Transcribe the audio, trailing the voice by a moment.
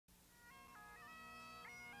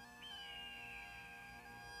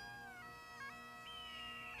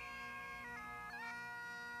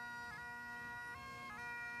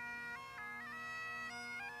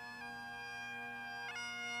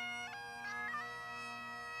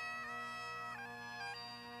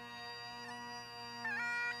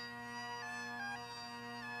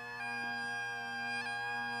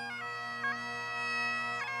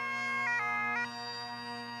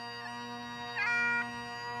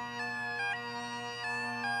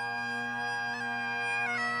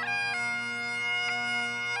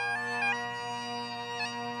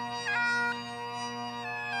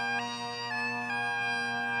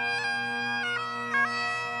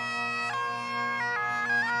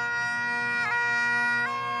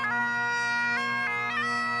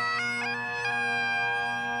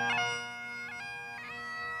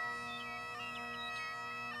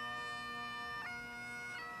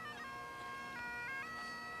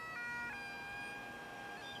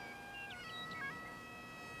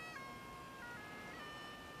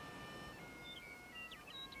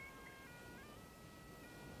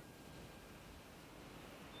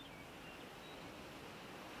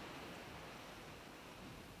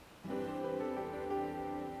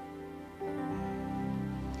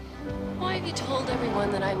have you told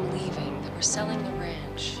everyone that I'm leaving, that we're selling the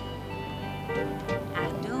ranch?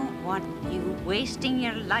 I don't want you wasting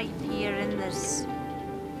your life here in this.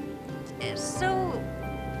 So,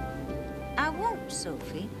 I won't,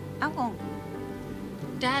 Sophie. I won't.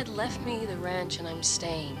 Dad left me the ranch and I'm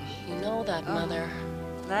staying. You know that, Mother.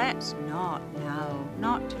 Let's not now.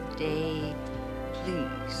 Not today,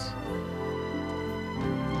 please.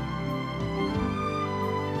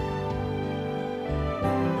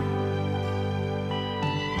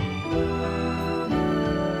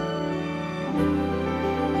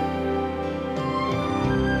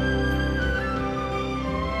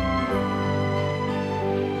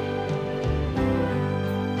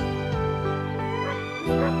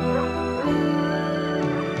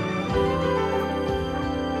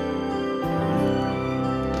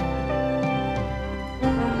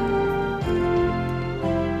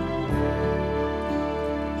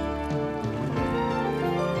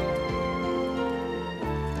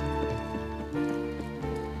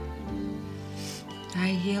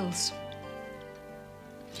 High heels.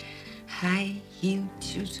 High-heeled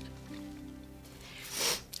shoes.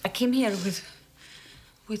 I came here with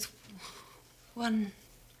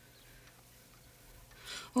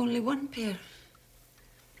only one pair.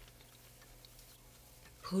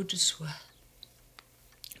 Peau de soie.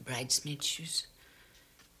 Bridesmaid shoes.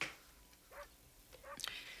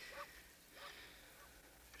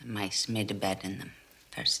 The mice made a bed in them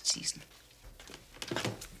first season.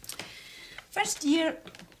 First year.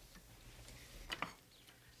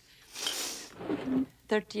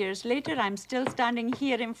 30 years later, I'm still standing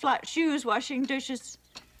here in flat shoes, washing dishes.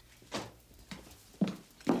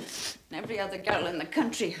 And every other girl in the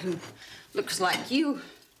country who looks like you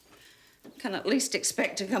can at least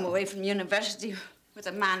expect to come away from university with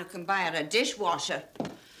a man who can buy her a dishwasher.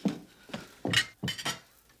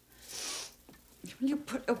 Will you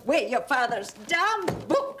put away your father's damn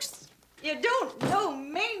books? You don't know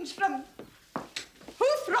mange from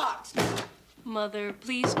hoof rot. Mother,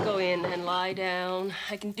 please go in and lie down.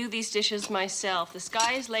 I can do these dishes myself. The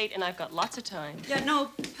sky is late and I've got lots of time. You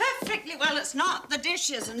know perfectly well it's not the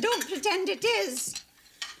dishes, and don't pretend it is.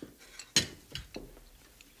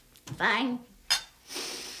 Fine.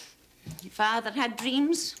 Your father had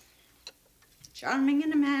dreams. Charming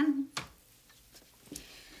in a man.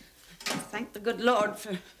 Thank the good Lord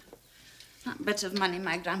for that bit of money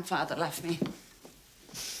my grandfather left me.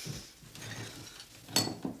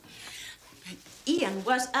 Ian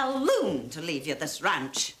was a loon to leave you this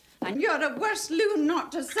ranch. And you're a worse loon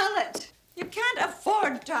not to sell it. You can't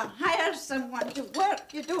afford to hire someone to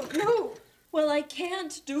work you don't know. Well, I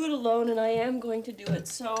can't do it alone, and I am going to do it,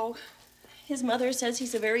 so... His mother says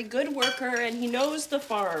he's a very good worker, and he knows the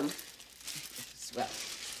farm. Well,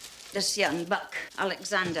 this young buck,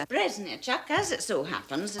 Alexander Breznichuk, as it so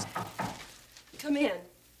happens, is... Come in.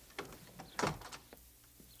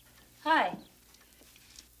 Hi.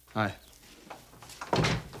 Hi.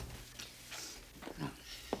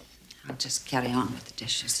 I'll just carry on with the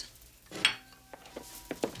dishes.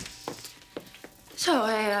 So,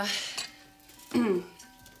 well,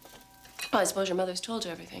 I suppose your mother's told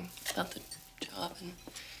you everything about the job, and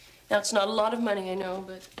now it's not a lot of money, I know,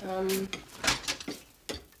 but,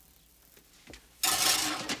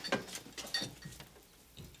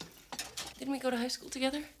 didn't we go to high school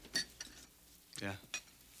together? Yeah.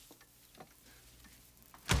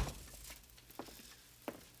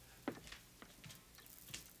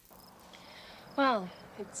 Well,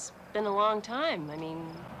 it's been a long time. I mean,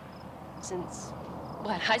 since,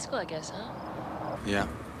 what, high school, I guess, huh? Yeah.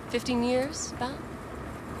 15 years, about?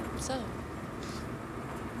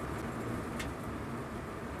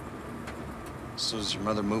 So is your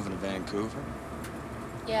mother moving to Vancouver?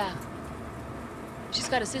 Yeah. She's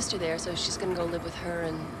got a sister there, so she's gonna go live with her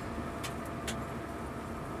and...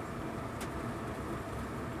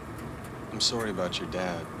 I'm sorry about your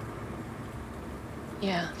dad.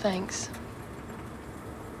 Yeah, thanks.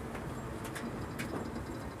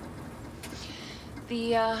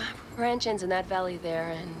 The, ranch ends in that valley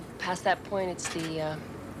there, and past that point, it's the,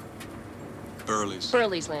 Burley's.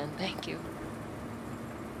 Burley's land, thank you.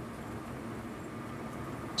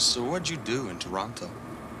 So what'd you do in Toronto?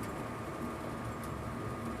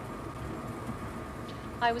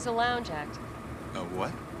 I was a lounge act. A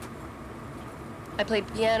what? I played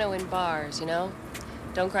piano in bars, you know?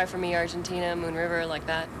 Don't Cry for Me, Argentina, Moon River, like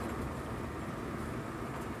that.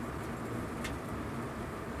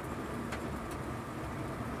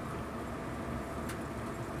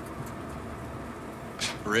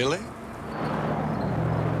 Really?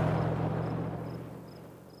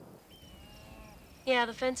 Yeah,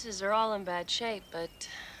 the fences are all in bad shape, but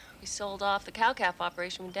We sold off the cow-calf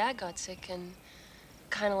operation when Dad got sick and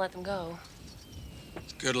kind of let them go.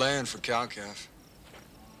 It's good land for cow-calf.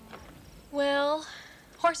 Well,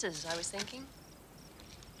 horses, I was thinking.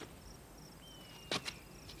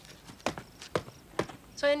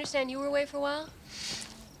 So I understand you were away for a while?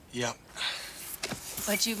 Yep.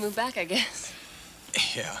 But you've moved back, I guess.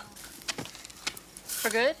 Yeah.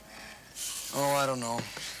 For good? Oh, I don't know.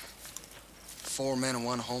 4 men in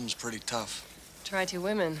one home's pretty tough. Try 2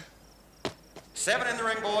 women. 7 in the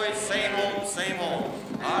ring, boys. Same home, same home.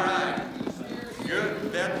 All right. Good.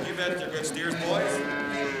 You bet you're good steers, boys.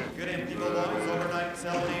 Good empty go boys. Overnight,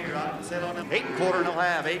 sell near. I'm selling them. 8 1/4 and a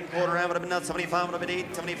half. 8 1/4 half would have been nuts. 75 would have been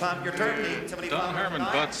 8. 75. Your turn. 8. 75. Don Herman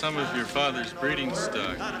bought some of your father's breeding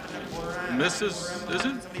stock. Mrs., is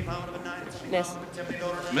it? Miss.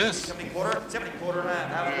 Miss. 70 1/4. 70 1/4 and a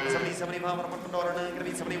half. 70, 75 would have been daughter. Going to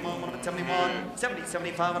be 71. Would have been 71. 70,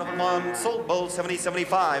 75 would have been 1. Sold bull 70,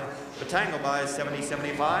 75. The tango buys 70,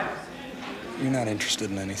 75. You're not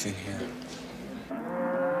interested in anything here.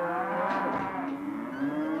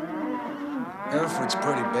 Hereford's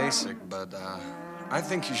pretty basic, but I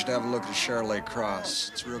think you should have a look at Charolais Cross.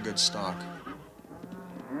 It's real good stock.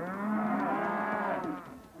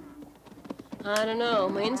 I don't know.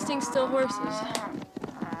 My instinct's still horses. Well,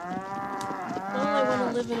 I want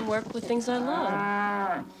to live and work with things I love.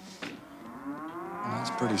 Well,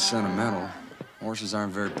 that's pretty sentimental. Horses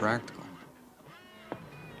aren't very practical.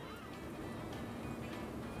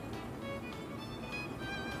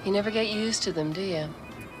 You never get used to them, do you?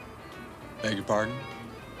 Beg your pardon?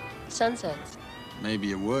 Sunsets. Maybe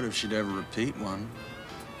you would if she'd ever repeat one.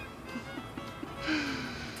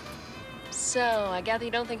 So, I gather you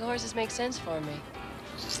don't think horses make sense for me.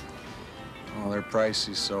 Oh, they're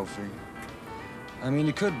pricey, Sophie. I mean,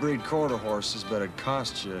 you could breed quarter horses, but it'd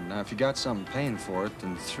cost you. Now, if you got something paying for it,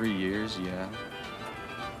 then 3 years, yeah.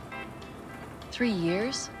 3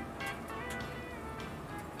 years?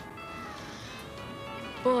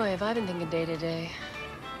 Boy, have I been thinking day to day.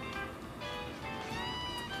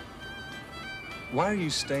 Why are you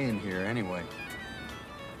staying here, anyway?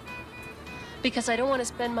 Because I don't want to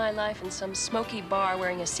spend my life in some smoky bar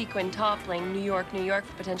wearing a sequin top playing New York, New York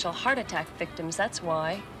for potential heart attack victims. That's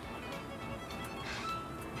why.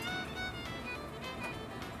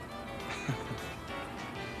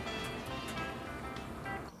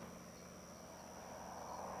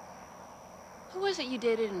 Who was it you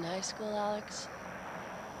dated in high school, Alex?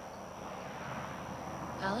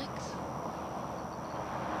 Alex?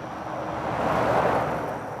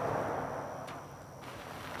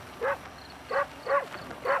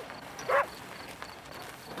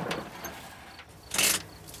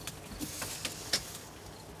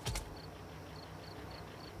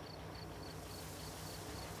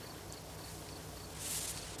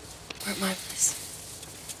 We're at my place.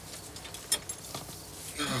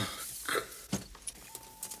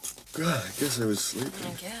 God, I guess I was sleeping.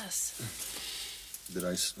 I guess. Did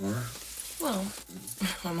I snore? Well,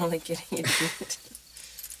 I'm only kidding you, dude. Do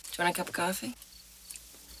you want a cup of coffee?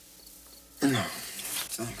 No,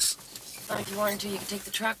 thanks. If you wanted to, you could take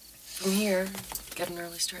the truck from here. Get an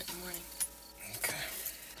early start in the morning. Okay.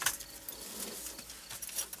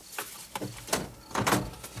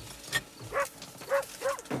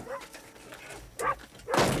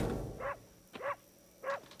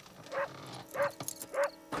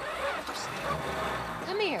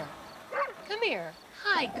 Come here. Come here.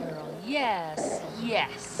 Hi, girl. Yes.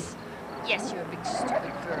 Yes. Yes, you're a big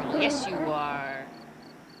stupid girl. Yes, you are.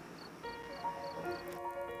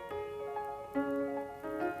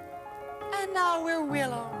 And now we're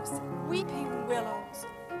willows, weeping willows.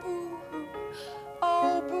 Boo-hoo,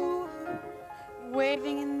 oh boo-hoo,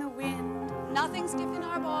 waving in the wind. Nothing stiff in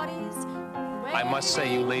our bodies. I must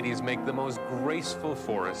say, you ladies make the most graceful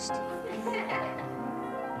forest.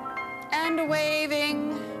 And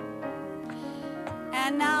waving.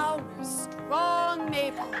 And now we're strong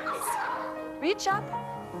maples. Reach up.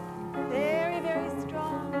 Very, very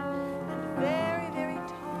strong. And very, very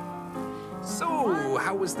tall. So,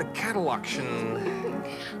 how was the cattle auction?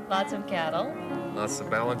 Lots of cattle. Lots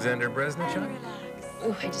of Alexander Breznicek?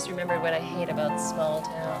 Ooh, I just remembered what I hate about small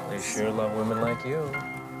towns. They sure love women like you.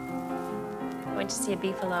 I went to see a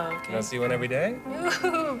beefalo, okay? You don't see one every day?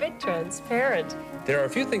 Ooh, a bit transparent. There are a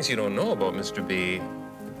few things you don't know about Mr. B.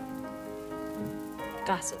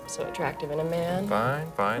 Gossip, so attractive in a man.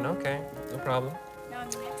 Fine, fine, okay. No problem.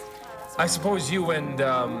 I suppose you and,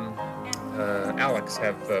 Alex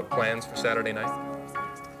have plans for Saturday night?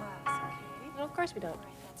 No, of course we don't.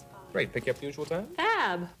 Great, pick you up the usual time?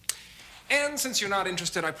 Fab. And since you're not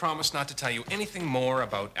interested, I promise not to tell you anything more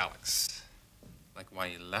about Alex. Like why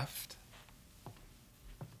you left,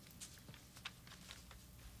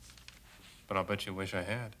 but I'll bet you wish I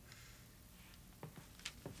had.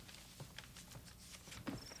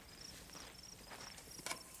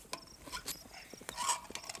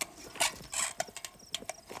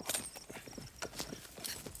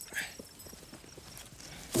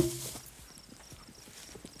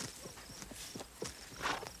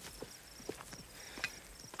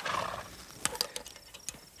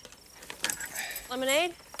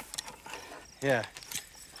 Lemonade? Yeah.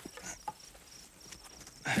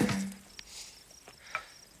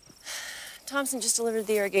 Thompson just delivered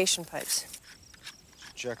the irrigation pipes.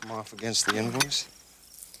 Check them off against the invoice?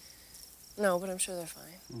 No, but I'm sure they're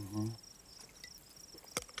fine. Mm-hmm.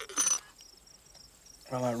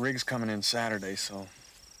 Well, that rig's coming in Saturday, so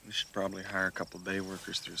we should probably hire a couple day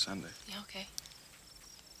workers through Sunday. Yeah, okay.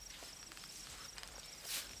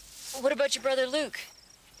 Well, what about your brother Luke?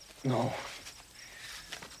 No.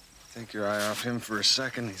 Take your eye off him for a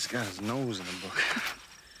second. He's got his nose in a book.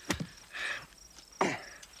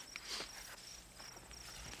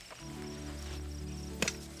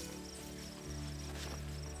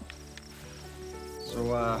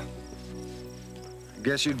 So, I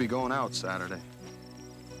guess you'd be going out Saturday.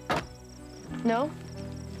 No?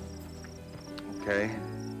 Okay.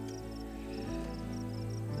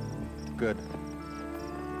 Good.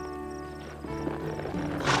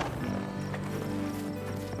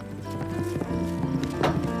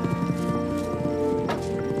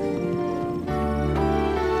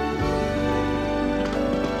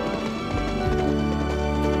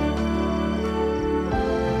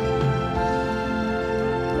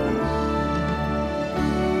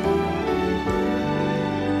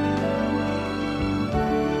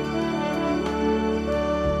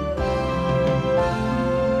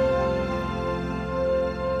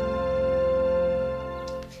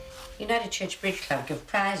 United Church Bridge Club give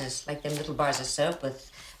prizes, like them little bars of soap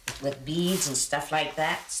with beads and stuff like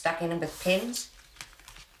that, stuck in them with pins.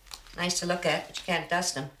 Nice to look at, but you can't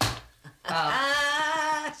dust them.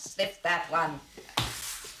 Sniff that one.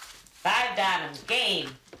 5 diamonds, game.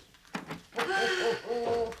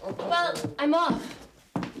 Well, I'm off.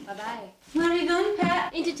 Bye-bye. Where are you going,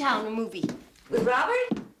 Pat? Into town, a movie. With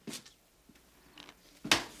Robert?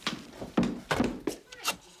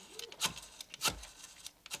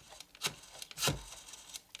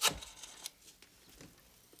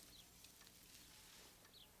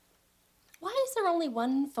 Why is there only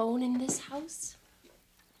one phone in this house?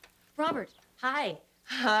 Robert, hi.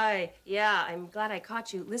 Hi. Yeah, I'm glad I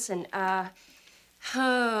caught you. Listen,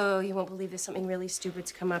 oh, you won't believe this. Something really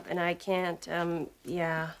stupid's come up, and I can't,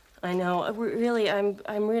 yeah, I know. Really,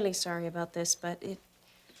 I'm really sorry about this, but it...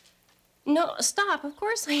 No, stop. Of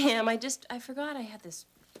course I am. I forgot I had this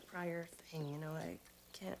prior thing, you know. I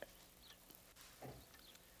can't...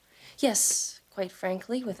 Yes, quite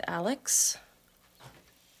frankly, with Alex.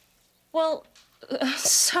 Well,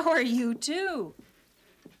 so are you, too.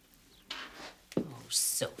 Oh,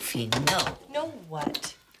 Sophie, no. No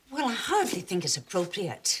what? Well, I hardly think it's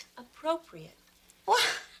appropriate. Appropriate. Well,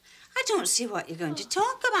 I don't see what you're going to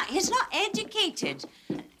talk about. He's not educated.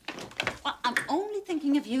 Well, I'm only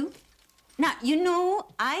thinking of you. Now, you know,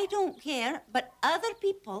 I don't care, but other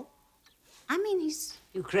people... I mean, he's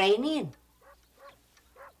Ukrainian.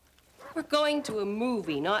 We're going to a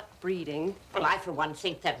movie, not breeding. Well, I, for one,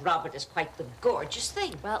 think that Robert is quite the gorgeous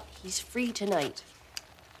thing. Well, he's free tonight.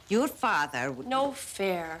 Your father would... No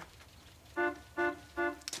fair.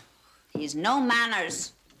 He's no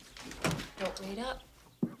manners. Don't wait up.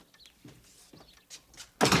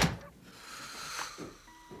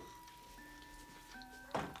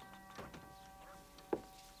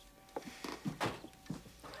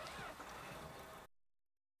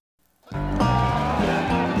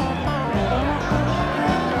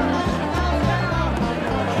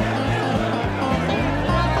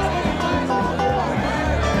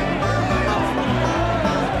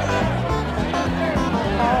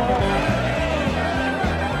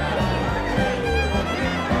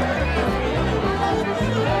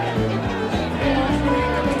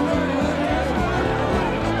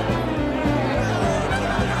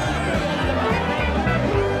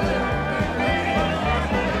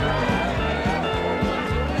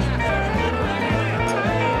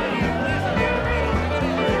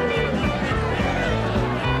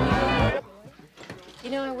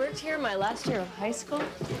 My last year of high school.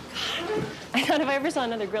 God, I thought if I ever saw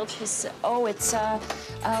another grilled cheese. Oh, it's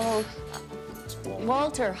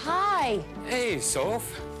Walter. Hi. Hey,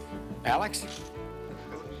 Soph. Alex?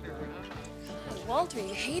 God, Walter,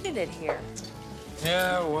 you hated it here.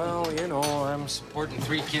 Yeah, well, you know, I'm supporting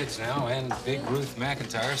 3 kids now and Big Ruth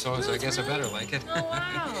McIntyre, so I guess I better like it. Oh,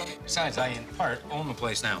 wow. Besides, I, in part, own the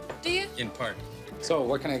place now. Do you? In part. So,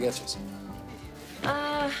 what can I get you?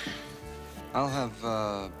 I'll have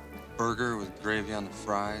a burger with gravy on the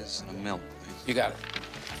fries and a milk, please. You got it.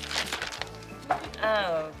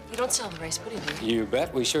 Oh, you don't sell rice pudding, do you? You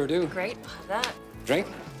bet we sure do. Great, I'll have that. Drink?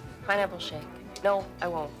 Pineapple shake. No, I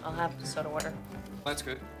won't. I'll have soda water. That's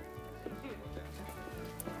good.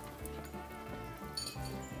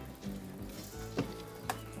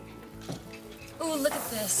 Ooh, look at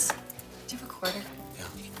this. Do you have a quarter? Yeah.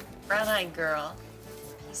 Brown-eyed girl.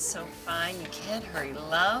 He's so fine, you can't hurry,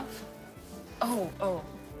 love. Oh.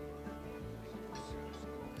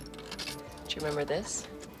 Do you remember this?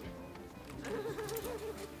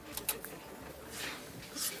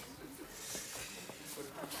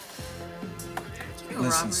 You know,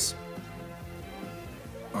 Listen.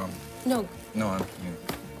 No. No, I'm.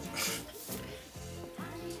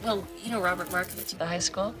 Well, you know Robert Markovich at the high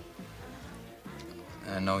school?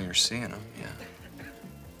 I know you're seeing him, yeah.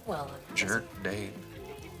 Well, Jerk date.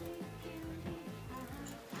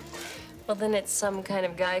 well, then it's some kind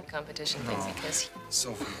of guy competition thing No. because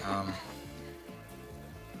Sophie,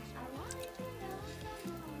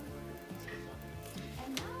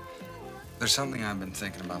 there's something I've been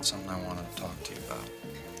thinking about, something I wanted to talk to you about.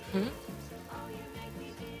 Hmm?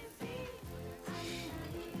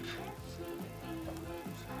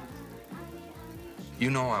 You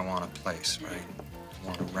know I want a place, right? I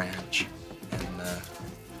want a ranch. And,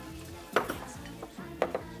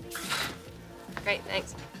 Great,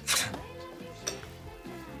 thanks.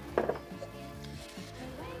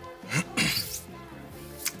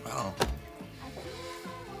 well,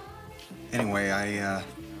 anyway, I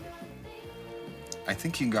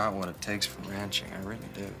think you got what it takes for ranching. I really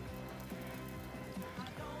do.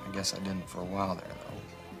 I guess I didn't for a while there, though.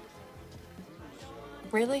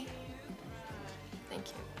 Really? Thank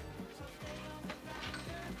you.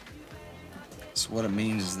 So what it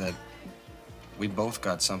means is that we both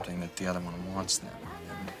got something that the other one wants then.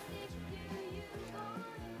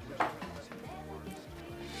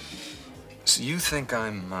 So you think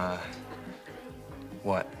I'm,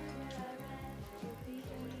 what?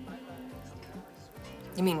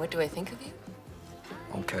 You mean, what do I think of you?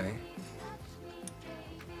 Okay.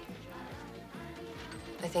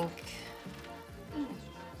 I think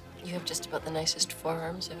you have just about the nicest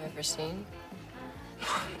forearms I've ever seen.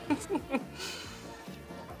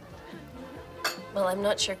 Well, I'm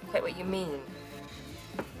not sure quite what you mean.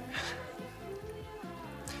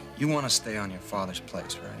 You want to stay on your father's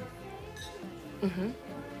place, right? Mm-hmm.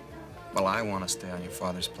 Well, I want to stay on your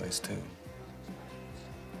father's place, too.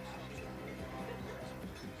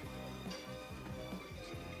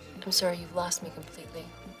 I'm sorry, you've lost me completely.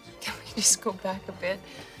 Can we just go back a bit?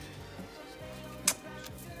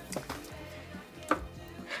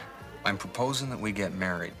 I'm proposing that we get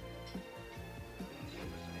married.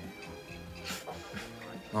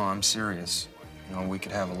 No, I'm serious. You know, we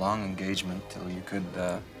could have a long engagement till you could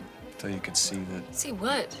see that See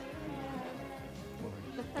what?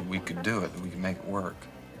 we could do it, that we could make it work.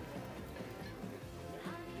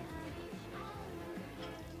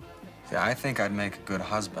 See, I think I'd make a good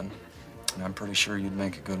husband, and I'm pretty sure you'd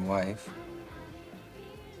make a good wife.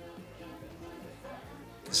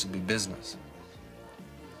 This would be business.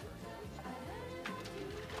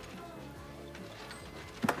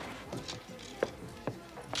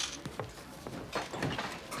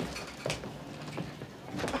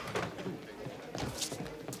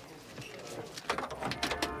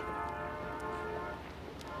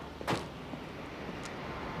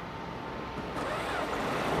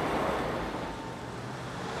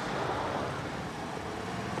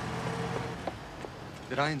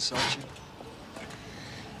 Did I insult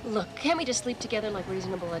you? Look, can't we just sleep together like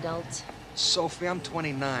reasonable adults? Sophie, I'm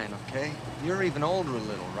 29, okay? You're even older a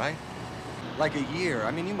little, right? Like a year.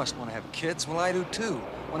 I mean, you must want to have kids. Well, I do, too.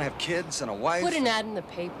 Want to have kids and a wife. Put an ad in the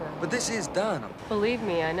paper. But this is done. Believe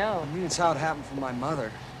me, I know. I mean, it's how it happened for my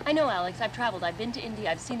mother. I know, Alex. I've traveled. I've been to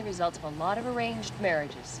India. I've seen the results of a lot of arranged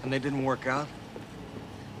marriages. And they didn't work out?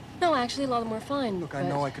 No, actually, a lot of them were fine. Look, I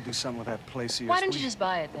know I could do something with that place of yours. Why don't you just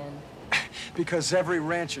buy it, then? Because every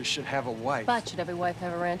rancher should have a wife. But should every wife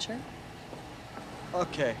have a rancher?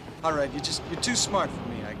 Okay, all right, you're too smart for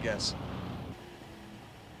me, I guess.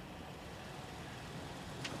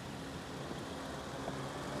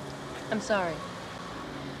 I'm sorry.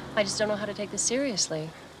 I just don't know how to take this seriously.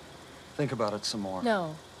 Think about it some more.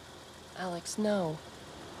 No. Alex, no.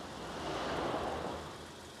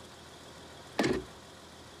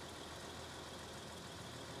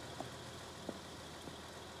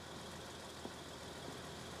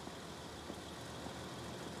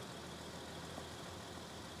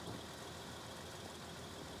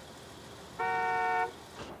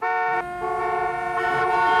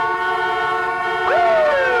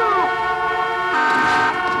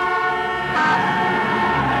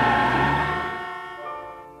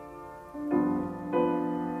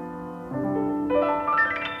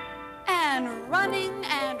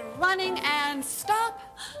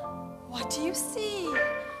 What do you see?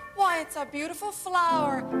 Why, it's a beautiful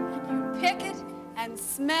flower, and you pick it and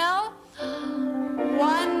smell.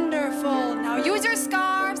 Wonderful. Now use your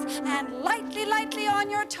scarves and lightly, lightly on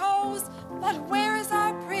your toes. But where is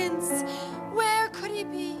our prince? Where could he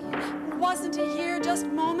be? Wasn't he here just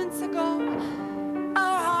moments ago?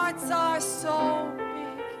 Our hearts are so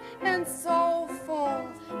big and so full,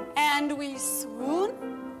 and we swoon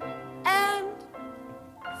and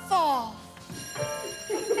fall.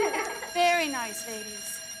 Very nice,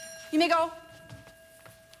 ladies. You may go.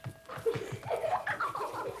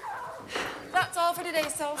 That's all for today,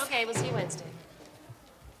 Soph. Okay, we'll see you Wednesday.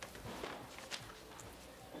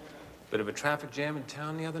 Bit of a traffic jam in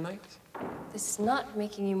town the other night? This is not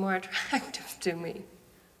making you more attractive to me.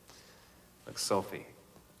 Look, Sophie,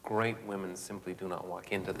 great women simply do not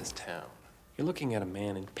walk into this town. You're looking at a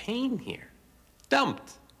man in pain here.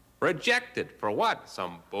 Dumped. Rejected. For what?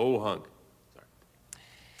 Some bohunk. Sorry.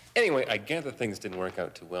 Anyway, I gather things didn't work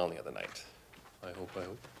out too well the other night. I hope.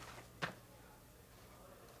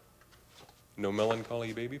 No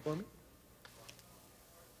melancholy baby for me?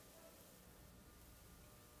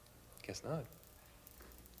 Guess not.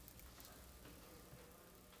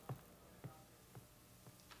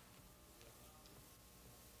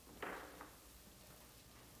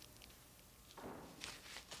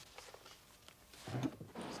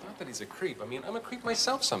 It's not that he's a creep. I mean, I'm a creep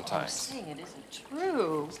myself sometimes. I'm saying it isn't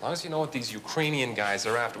true. As long as you know what these Ukrainian guys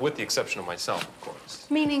are after, with the exception of myself, of course.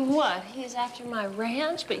 Meaning what? He's after my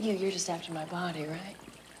ranch, but you're just after my body, right?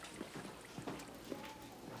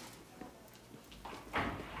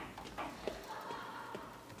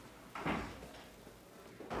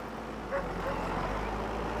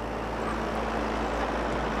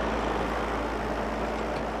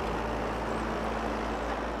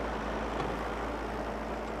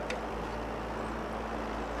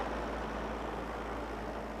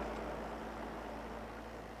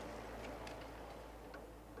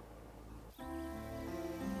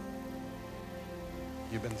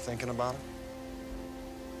 You been thinking about it?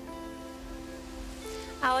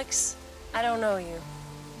 Alex, I don't know you.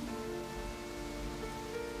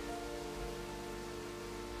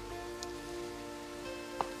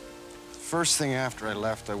 First thing after I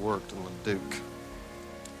left, I worked in Leduc.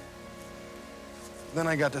 Then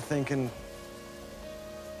I got to thinking,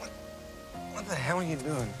 what the hell are you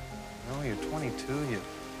doing? You know, you're 22,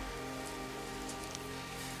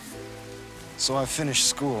 So I finished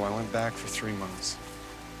school. I went back for 3 months.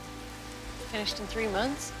 Finished in 3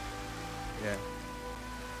 months? Yeah.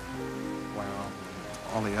 Well,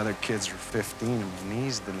 all the other kids were 15 and my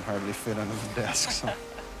knees didn't hardly fit under the desk, so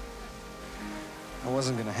I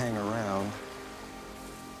wasn't gonna hang around.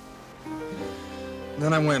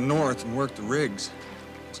 Then I went north and worked the rigs.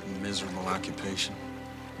 It's a miserable occupation.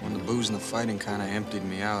 When the booze and the fighting kind of emptied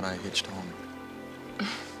me out, I hitched home.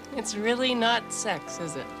 It's really not sex,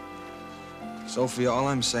 is it? Sophie, all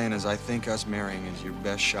I'm saying is I think us marrying is your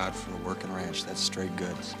best shot for a working ranch. That's straight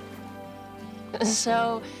goods.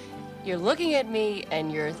 So, you're looking at me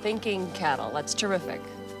and you're thinking cattle. That's terrific.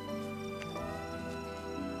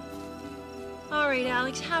 All right,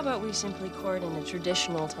 Alex, how about we simply court in a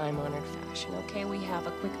traditional time-honored fashion, okay? We have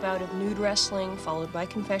a quick bout of nude wrestling, followed by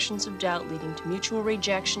confessions of doubt, leading to mutual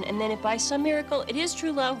rejection, and then if by some miracle it is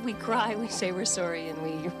true love, we cry, we say we're sorry, and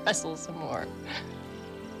we wrestle some more.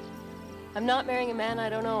 I'm not marrying a man I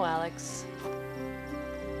don't know, Alex.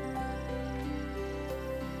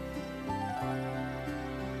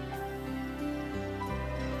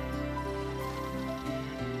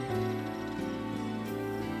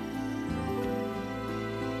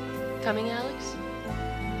 Coming, Alex?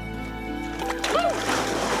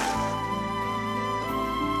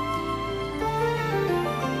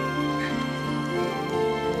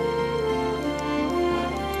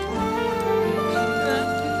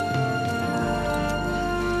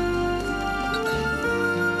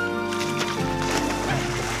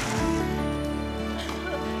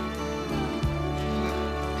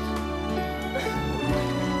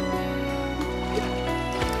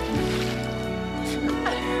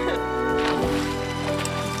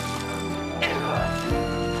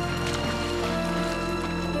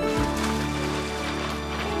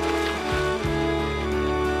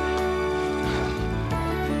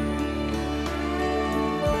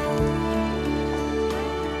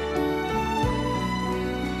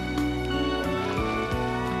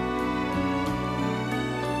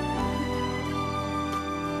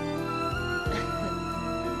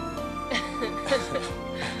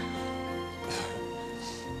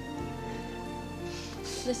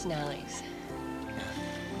 Listen, Alex.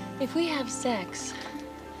 If we have sex,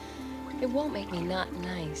 it won't make me not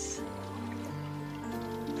nice.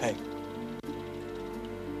 Hey,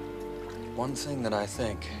 one thing that I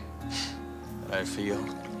think, that I feel,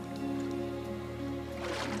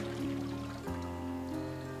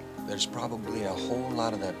 there's probably a whole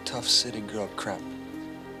lot of that tough city girl crap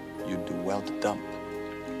you'd do well to dump.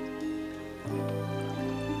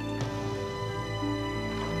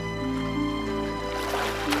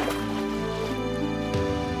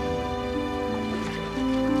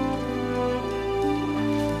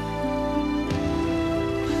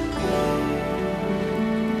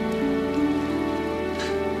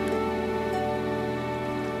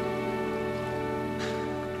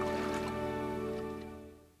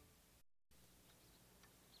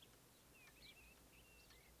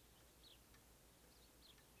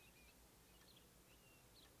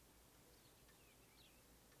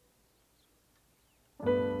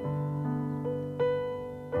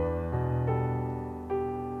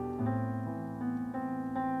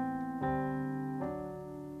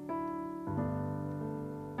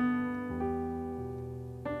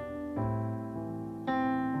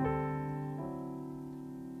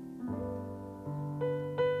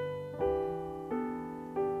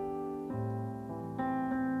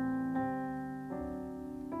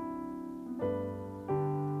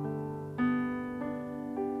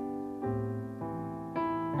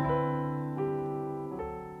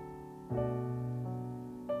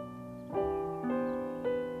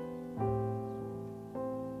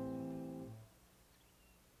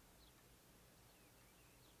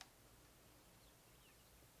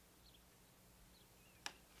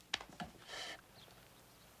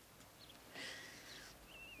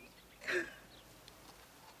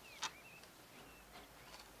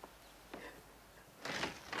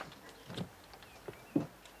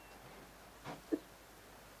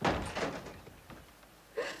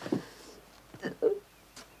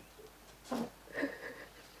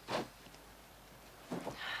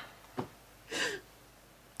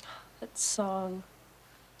 Song.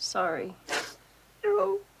 Sorry.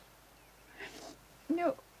 No.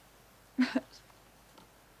 No.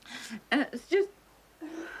 And it's just...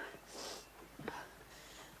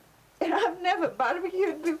 And I've never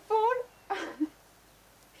barbecued before.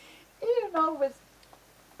 You know, was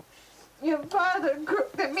your father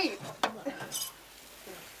cooked the meat.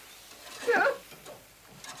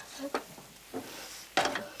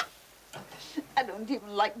 I don't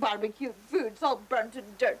even like barbecued food. It's all burnt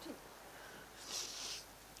and dirty.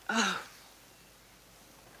 Oh.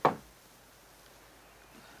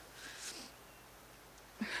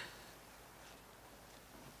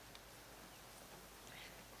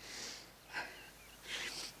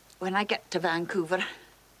 When I get to Vancouver,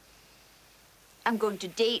 I'm going to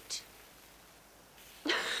date.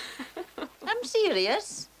 I'm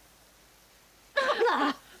serious. Don't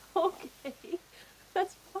laugh. Okay,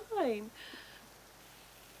 that's fine.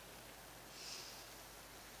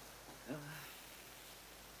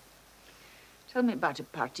 Tell me about a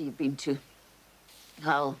party you've been to.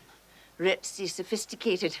 How ritzy,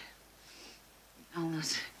 sophisticated. All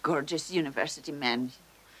those gorgeous university men.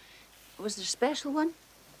 Was there a special one?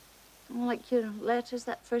 Like your letters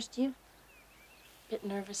that first year? Bit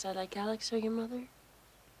nervous I like Alex or your mother?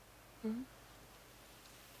 Hmm?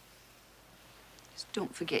 Just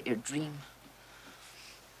don't forget your dream.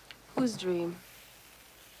 Whose dream?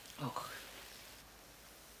 Oh.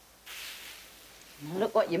 Now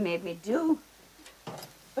look what you made me do.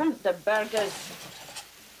 Burnt the burgers.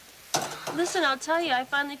 Listen, I'll tell you, I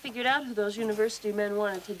finally figured out who those university men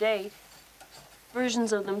wanted to date.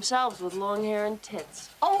 Versions of themselves with long hair and tits.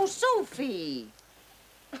 Oh, Sophie!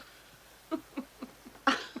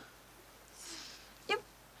 You...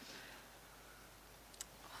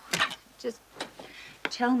 Just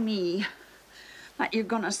tell me that you're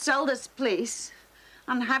gonna sell this place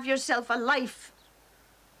and have yourself a life.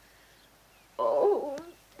 Oh,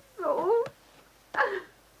 no.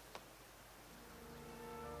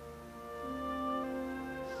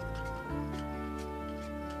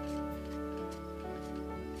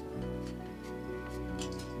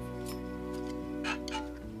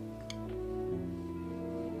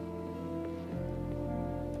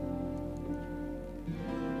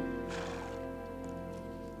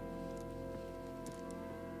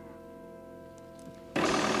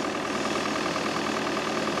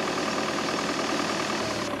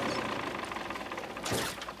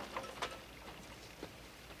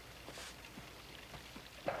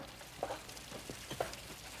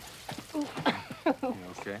 You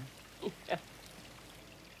okay? Yeah.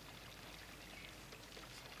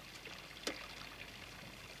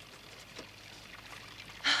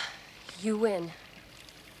 You win.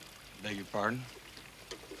 Beg your pardon?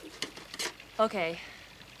 Okay.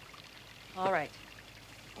 All right.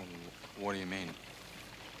 What do you mean?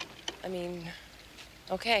 I mean,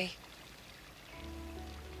 okay.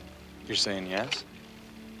 You're saying yes?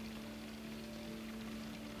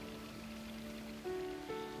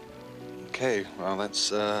 Okay, well,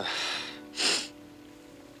 that's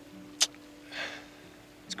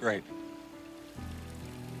it's great.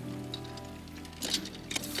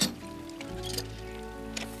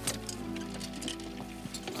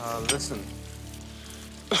 Listen,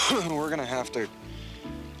 we're gonna have to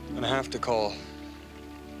call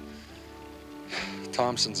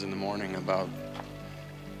Thompson's in the morning about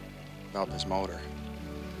this motor.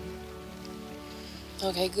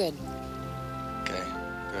 Okay, good. Okay,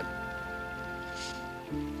 good.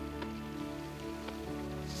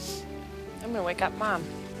 I'm gonna wake up Mom.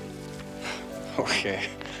 Okay.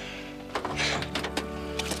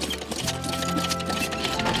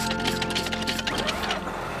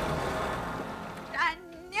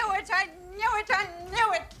 I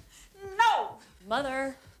knew it. No!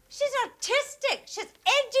 Mother. She's artistic. She's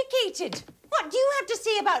educated. What do you have to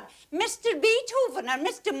say about Mr. Beethoven or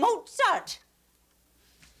Mr. Mozart?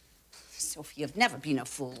 Sophie, you've never been a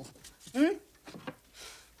fool. Hmm?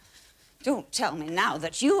 Don't tell me now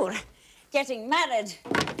that you're getting married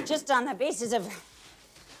just on the basis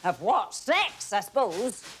of what? Sex, I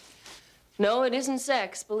suppose. No, it isn't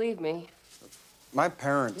sex, believe me. My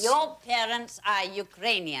parents... Your parents are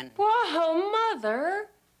Ukrainian. Whoa, Mother.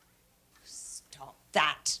 Stop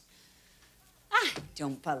that. I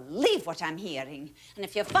don't believe what I'm hearing. And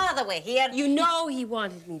if your father were here... You know he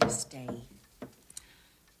wanted me to stay.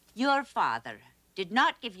 Your father did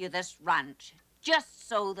not give you this ranch just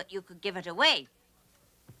so that you could give it away.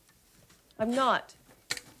 I'm not.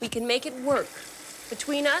 We can make it work.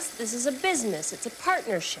 Between us, this is a business. It's a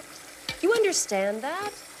partnership. You understand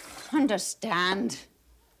that? Understand?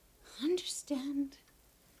 Understand?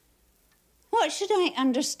 What should I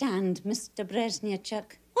understand, Mr. Brezniachuk?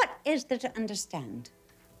 What is there to understand?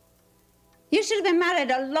 You should have been married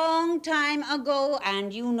a long time ago,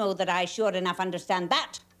 and you know that I sure enough understand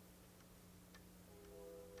that.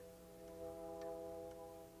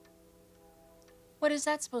 What is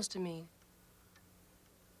that supposed to mean?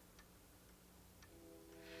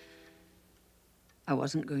 I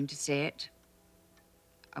wasn't going to say it.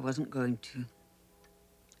 I wasn't going to.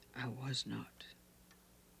 I was not.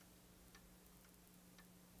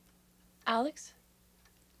 Alex?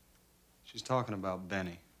 She's talking about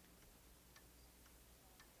Benny.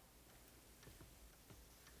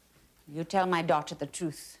 You tell my daughter the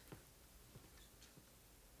truth.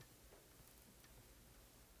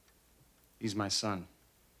 He's my son.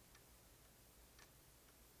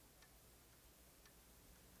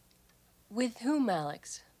 With whom,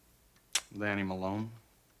 Alex? Danny Malone.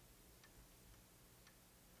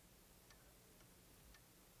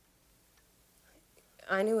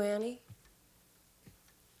 I knew Annie.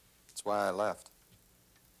 That's why I left.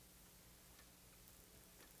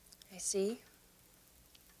 I see.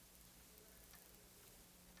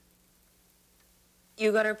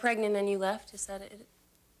 You got her pregnant and you left? Is that it?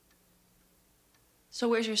 So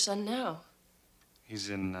where's your son now? He's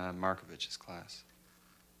in Markovich's class.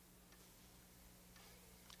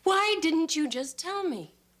 Why didn't you just tell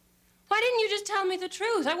me? Why didn't you just tell me the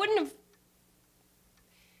truth? I wouldn't have...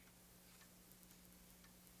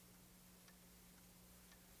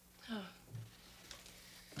 Oh.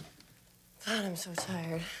 God, I'm so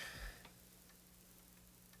tired.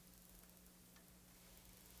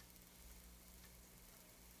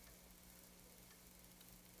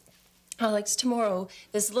 Alex, tomorrow,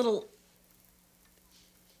 this little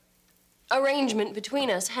arrangement between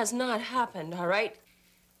us has not happened, all right?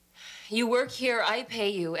 You work here, I pay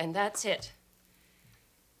you, and that's it.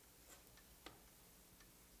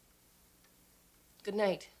 Good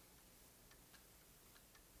night.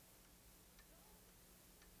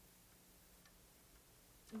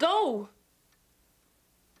 Go!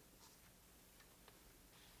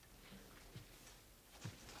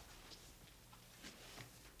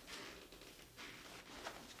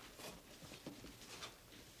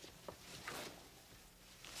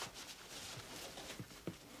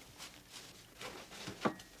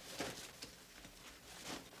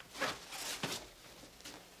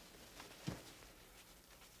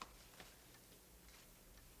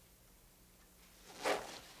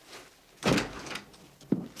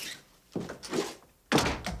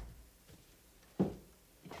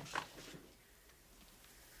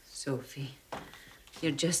 Sophie,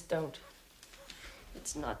 you just Don't.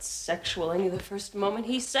 It's not sexual. I knew the first moment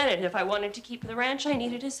he said it. If I wanted to keep the ranch, I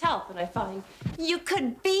needed his help, and I find... You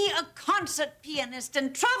could be a concert pianist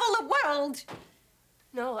and travel the world.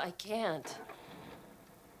 No, I can't.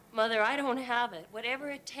 Mother, I don't have it.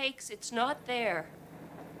 Whatever it takes, it's not there.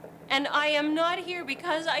 And I am not here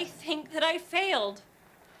because I think that I failed.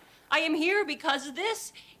 I am here because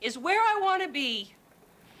this is where I want to be.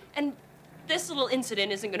 And this little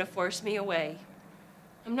incident isn't going to force me away.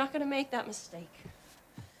 I'm not going to make that mistake.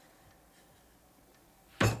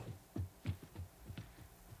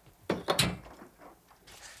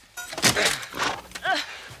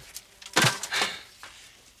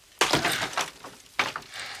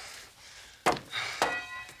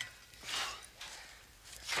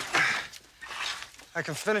 I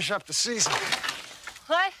can finish up the season.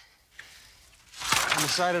 What? I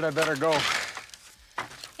decided I better go.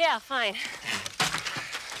 Yeah, fine.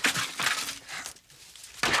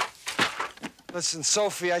 Listen,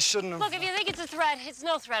 Sophie, I shouldn't have... Look, if you think it's a threat, it's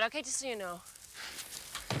no threat, okay? Just so you know.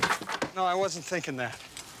 No, I wasn't thinking that.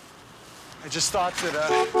 I just thought that,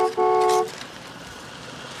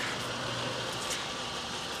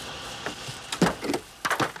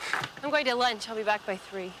 I'm going to lunch. I'll be back by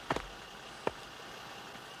 3.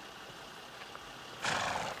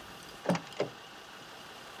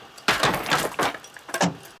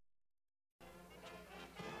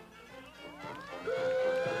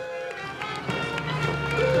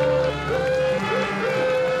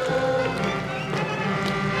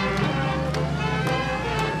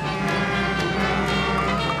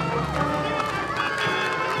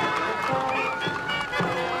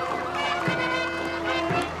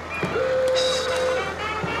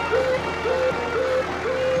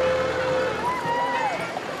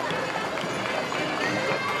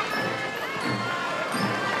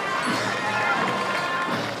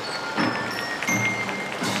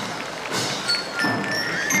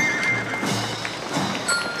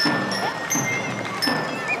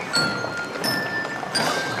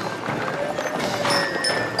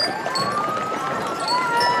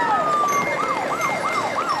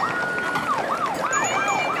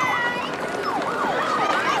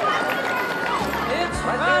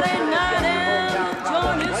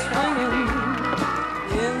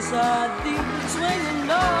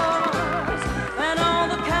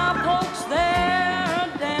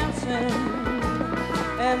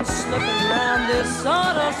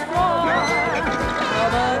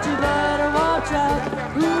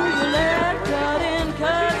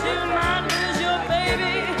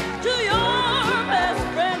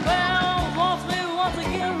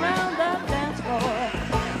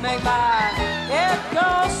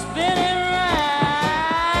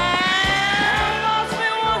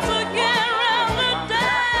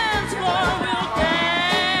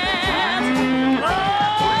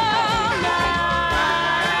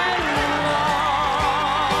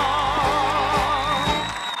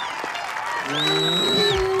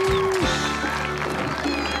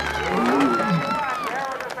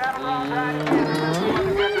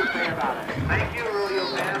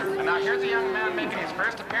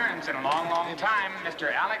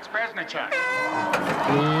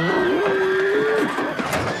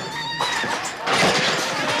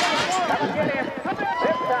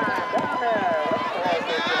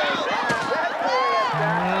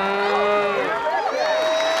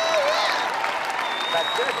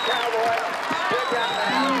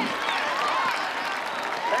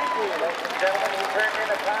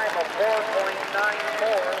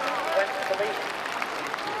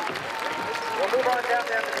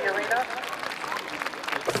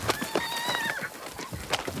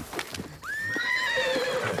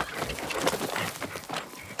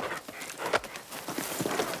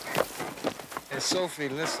 Sophie,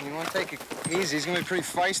 listen, you want to take it easy? He's going to be pretty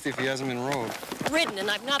feisty if he hasn't been rode. Ridden,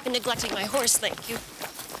 and I've not been neglecting my horse, thank you.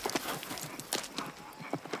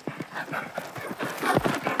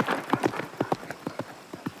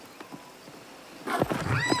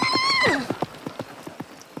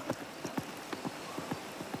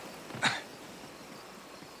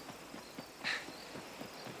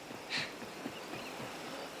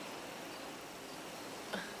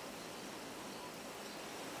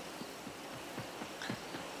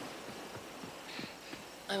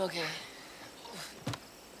 I'm okay.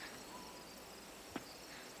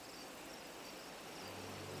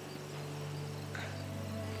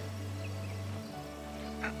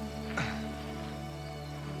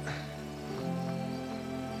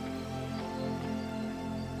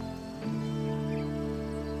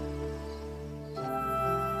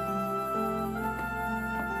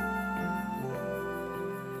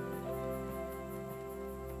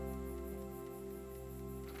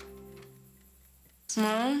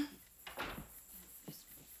 Mom?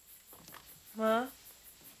 Ma?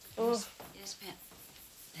 Oh. Yes, Pet.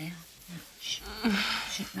 There. Shh.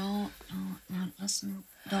 Shh. No, listen.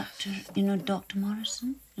 Dr.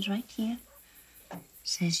 Morrison is right here.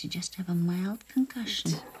 Says you just have a mild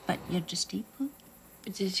concussion, but you're just equal.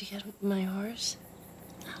 Did you get my horse?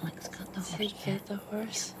 Alex got the horse. Did you get the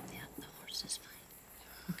horse? Yeah, the horse is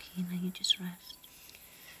fine. Okay, now you just rest.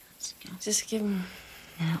 Let's go. Just give him...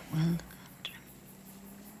 Yeah, we'll look after him.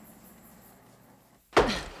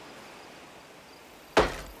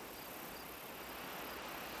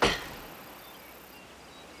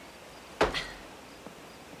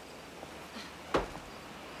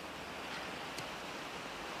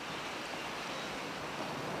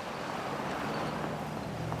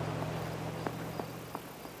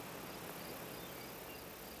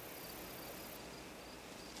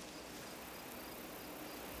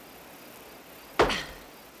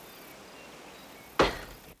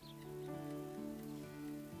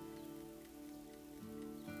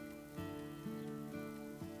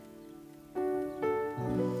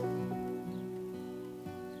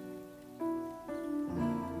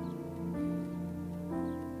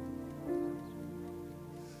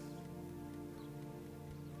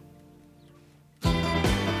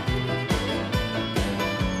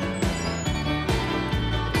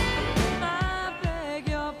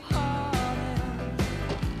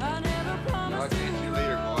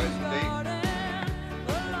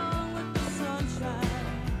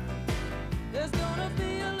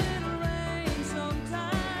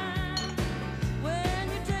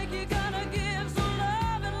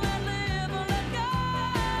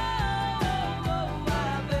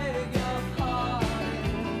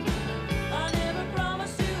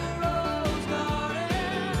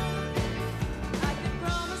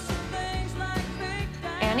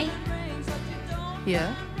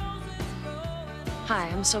 Yeah? Hi,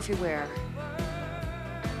 I'm Sophie Ware.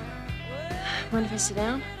 Mind if I sit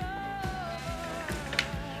down?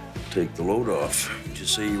 Take the load off. Did you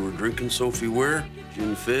say you were drinking, Sophie Ware?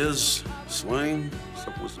 Gin fizz, slang,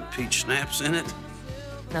 something with some peach schnapps in it?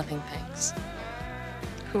 Nothing, thanks.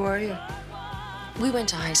 Who are you? We went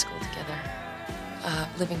to high school together.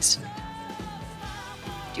 Livingston.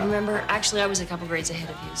 Do you remember? Actually, I was a couple grades ahead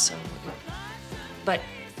of you, so... But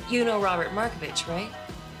you know Robert Markovich, right?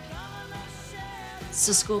 It's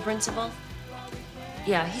the school principal?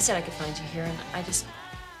 Yeah, he said I could find you here, and I just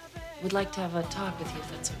would like to have a talk with you,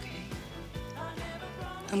 if that's okay.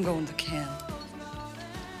 I'm going to camp.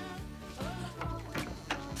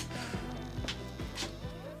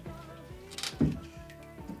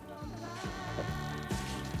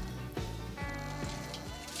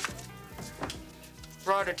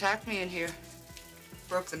 Broad attacked me in here.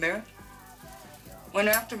 Broke the mirror. Went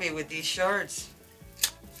after me with these shards.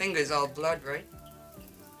 Fingers all blood, right?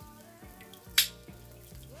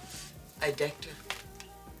 I decked her.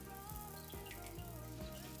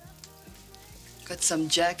 Got some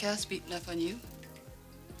jackass beating up on you?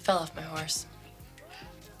 Fell off my horse.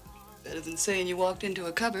 Better than saying you walked into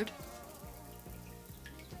a cupboard.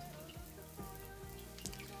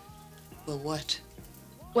 Well, what?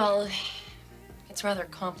 Well, it's rather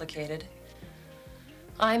complicated.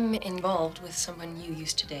 I'm involved with someone you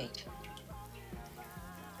used to date.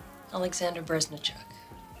 Alexander Bresnichuk.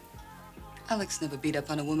 Alex never beat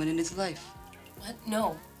up on a woman in his life. What?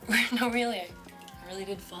 No. No, really. I really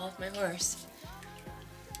did fall off my horse.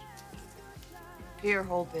 Here,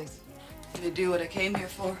 hold this. Gonna do what I came here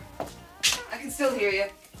for. I can still hear you.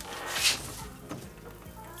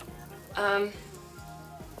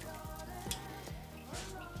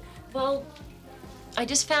 Well, I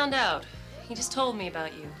just found out. He just told me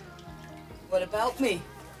about you. What about me?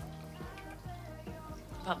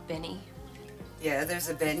 About Benny. Yeah, there's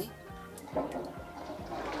a Benny.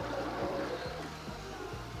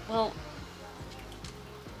 Well,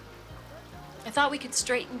 I thought we could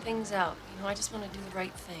straighten things out. You know, I just want to do the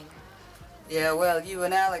right thing. Yeah, well, you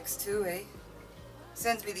and Alex too, eh?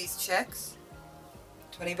 Sends me these checks.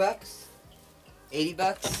 $20, $80,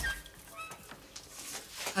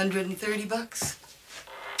 $130.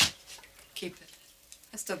 Keep it.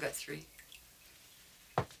 I still got 3.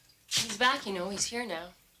 He's back, you know. He's here now.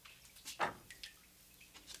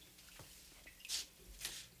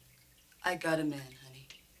 I got a man, honey.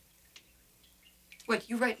 What,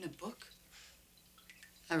 you writing a book?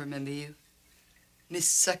 I remember you. Miss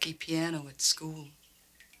Sucky Piano at school.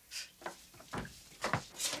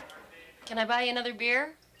 Can I buy you another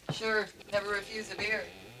beer? Sure, never refuse a beer.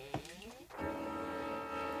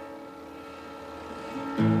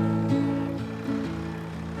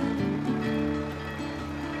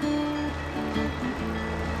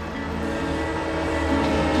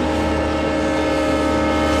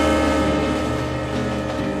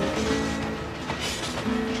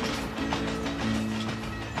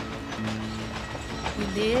 We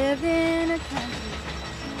live in a country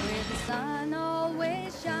where the sun always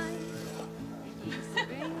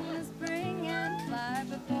Bring the spring and fly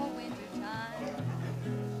before winter time.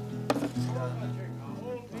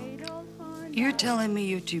 You're telling me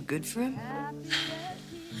you're too good for him?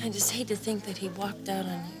 I just hate to think that he walked out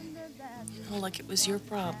on you. You know, like it was your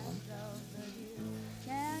problem.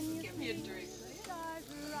 Give me a drink.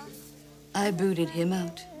 I booted him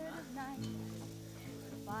out.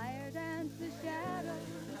 Fire dance the shadows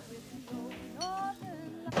with the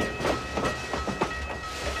northern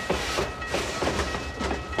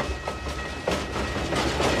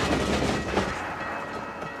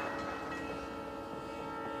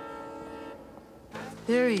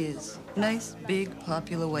There he is. Nice, big,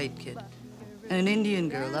 popular white kid. And an Indian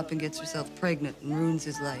girl up and gets herself pregnant and ruins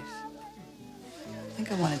his life.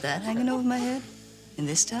 Think I wanted that hanging over my head? In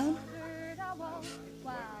this town?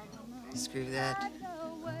 Screw that.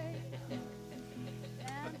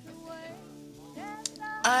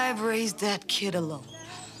 I've raised that kid alone.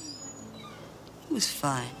 He was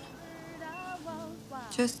fine.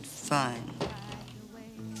 Just fine.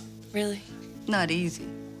 Really? Not easy.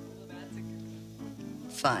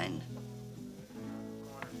 Fine.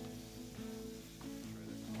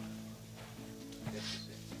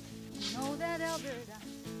 know that Alberta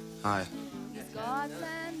Hi. is God's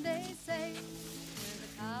land, they say. Where the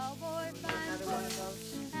cowboy finds work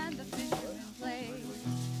and the fisherman plays.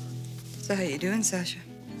 So how you doing, Sasha?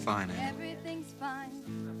 Fine, Annie. Everything's fine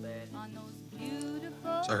on those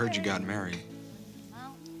beautiful So I heard you got married.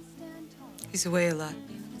 mountains stand tall He's away a lot.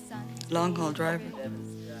 in the sun. Long haul driver.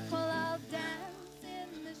 Well, I'll dance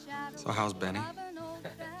in the shadows So how's Benny? of an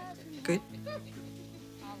old-fashioned Good.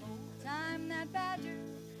 I'll old-time that badger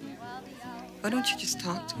while the hour Why don't you just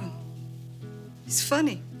talk to him? He's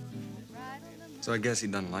funny. So I guess he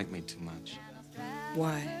doesn't like me too much.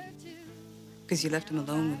 Why? Because you left him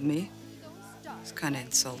alone with me? It's kind of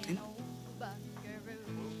insulting.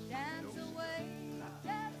 dance away,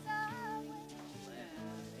 dance away,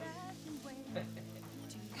 dashing way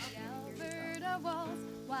to the Alberta walls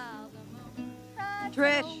while the moon rides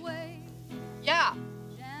Trish. away. Yeah.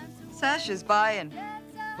 Sasha's buying.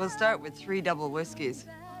 We'll start with 3 double whiskeys.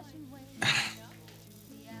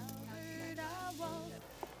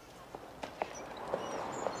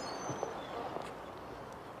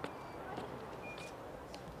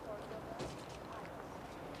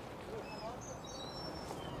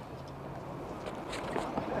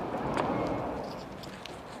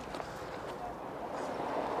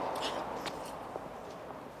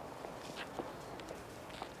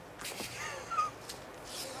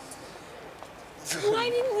 Why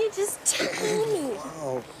didn't you just tell me?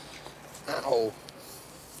 Ow. Ow.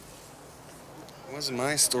 It wasn't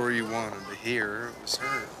my story you wanted to hear. It was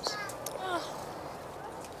hers. Oh.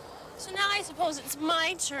 So now I suppose it's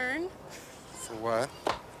my turn. For what?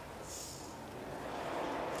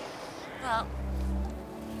 Well,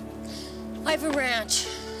 I have a ranch,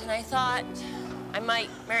 and I thought I might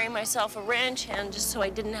marry myself a ranch hand just so I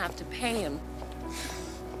didn't have to pay him.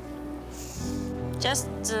 Just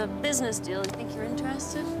a business deal. You think you're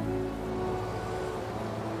interested?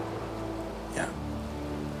 Yeah.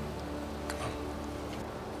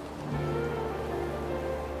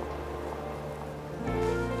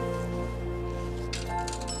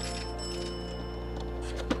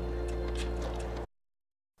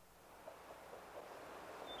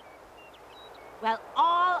 Well,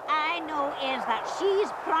 all I know is that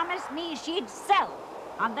she's promised me she'd sell.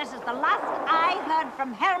 And this is the last I heard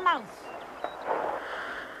from her mouth.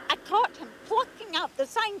 I caught him plucking out the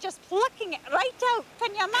sign, just plucking it right out.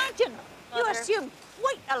 Can you imagine? Mother. You assume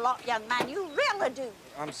quite a lot, young man. You really do.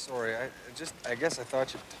 I'm sorry. I guess I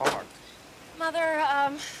thought you'd talk. Mother,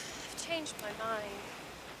 I've changed my mind.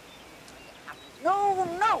 No,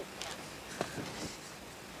 no.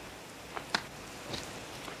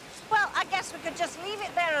 Well, I guess we could just leave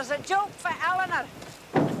it there as a joke for Eleanor.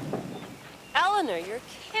 Eleanor, you're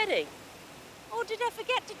kidding. Oh, did I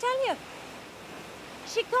forget to tell you?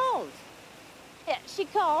 She called. Yeah, she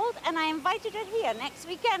called, and I invited her here next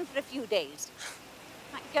weekend for a few days.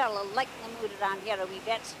 That girl will lighten the mood around here a wee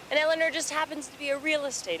bit. And Eleanor just happens to be a real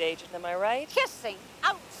estate agent, am I right? Kissing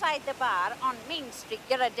outside the bar on Main Street,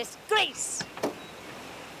 you're a disgrace.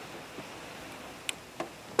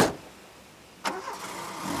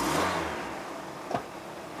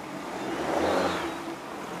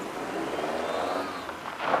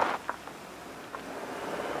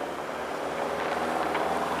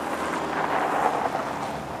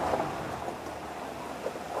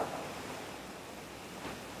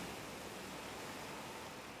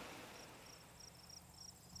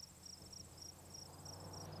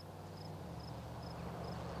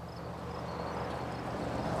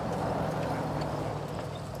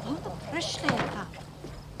 Oh, the fresh air, Pop.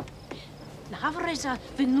 Favoreza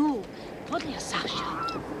venu. Podlia Sasha.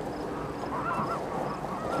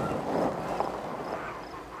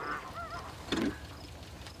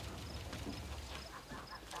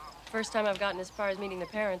 First time I've gotten as far as meeting the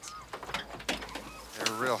parents. They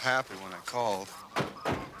were real happy when I called.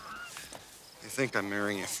 They think I'm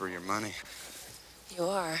marrying you for your money. You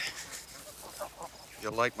are.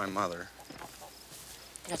 You'll like my mother.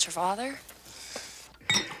 That's your father?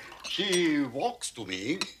 She walks to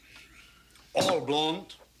me, all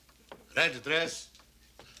blonde, red dress.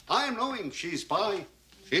 I'm knowing she's spy.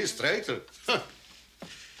 She's traitor.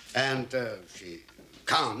 And she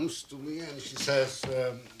comes to me and she says,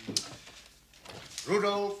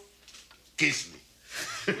 Rudolph, kiss me.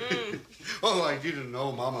 Oh, I didn't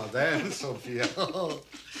know Mama then, Sophia.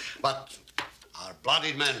 But our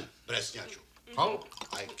blooded man, Bresniachu. Oh,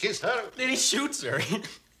 I kissed her. Then he shoots her.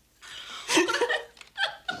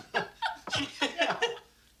 Yeah,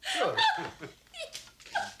 sure.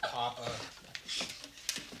 Papa.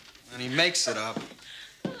 And he makes it up.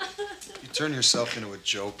 You turn yourself into a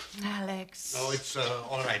joke. Alex. No, it's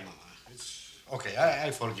all right, Mama. It's okay.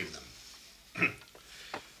 I forgive them.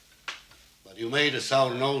 But you made a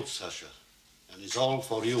sour note, Sasha, and it's all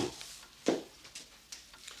for you.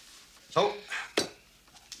 So,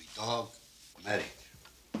 we talk marriage.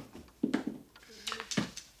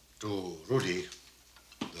 To Rudy,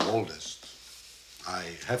 the oldest, I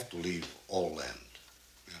have to leave all land.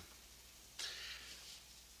 Yeah.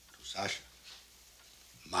 To Sasha,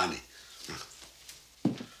 money.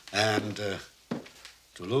 And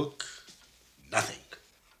to Luke, nothing.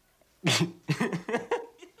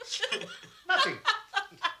 Nothing.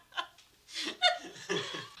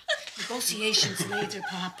 Negotiations later,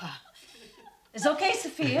 Papa. It's okay,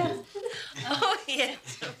 Sophia. Oh,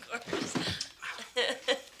 yes, of course.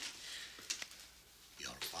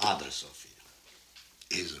 Your father, Sophia,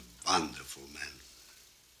 is a wonderful man.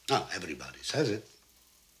 Now, everybody says it.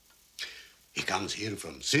 He comes here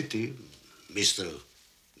from city, Mr.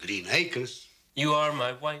 Green Acres. You are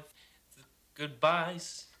my wife.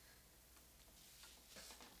 Goodbyes.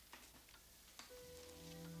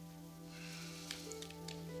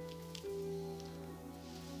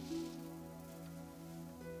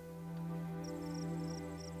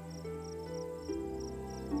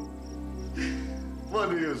 What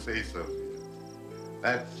do you say, Sophia?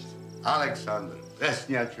 That's Alexander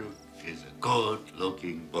Bresniachu. He's a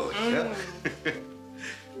good-looking boy. Yeah?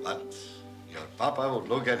 But your papa would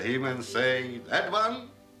look at him and say, that one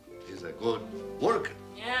is a good worker.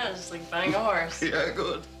 Yeah, just like buying a horse. Yeah,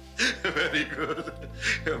 good. Very good.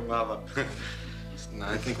 Your mama. Listen,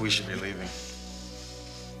 I think we should be leaving.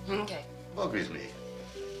 Okay. Walk with me.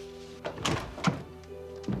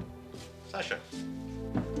 Sasha.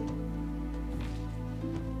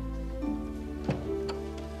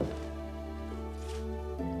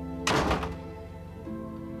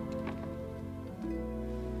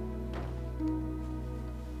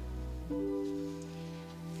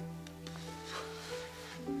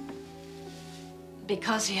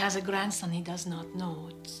 Because he has a grandson he does not know,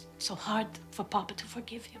 it's so hard for Papa to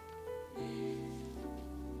forgive him.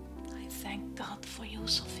 I thank God for you,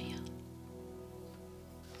 Sophia.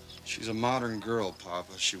 She's a modern girl,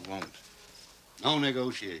 Papa. She won't. No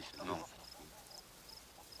negotiation, no.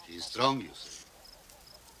 She's strong, you see.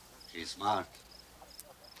 She's smart.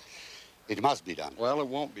 It must be done. Well, it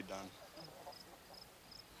won't be done.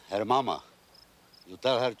 Her mama, you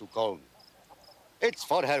tell her to call me. It's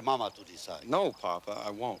for her mama to decide. No, Papa,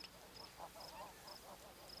 I won't.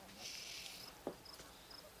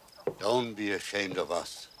 Don't be ashamed of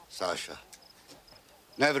us, Sasha.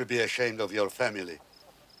 Never be ashamed of your family.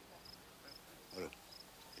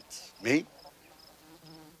 It's me?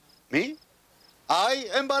 Me? I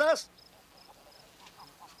embarrassed?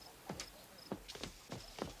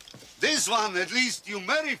 This one, at least you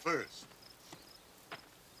marry first.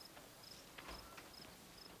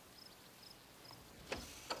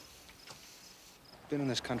 Been in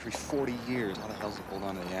this country 40 years. How the hell's it hold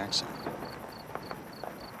on to the accent?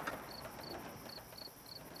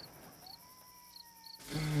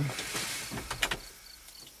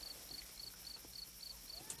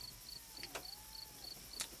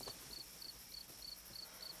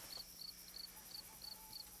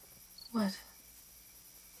 What?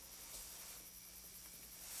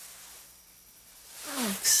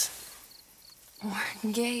 Alex, we're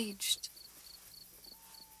engaged.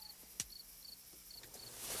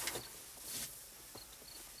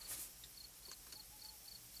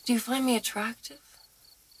 Do you find me attractive?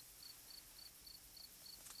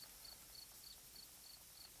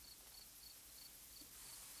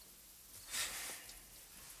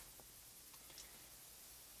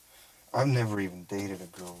 I've never even dated a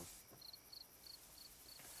girl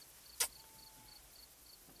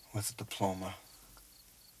with a diploma.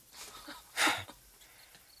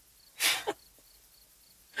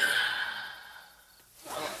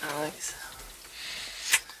 Oh, Alex.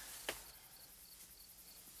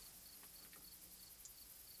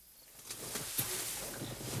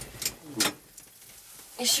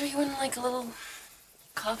 You sure you wouldn't like a little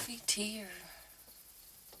coffee, tea,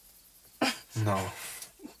 or... No.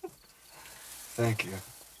 Thank you.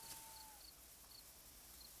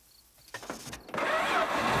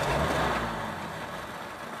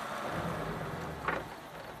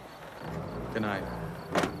 Good night.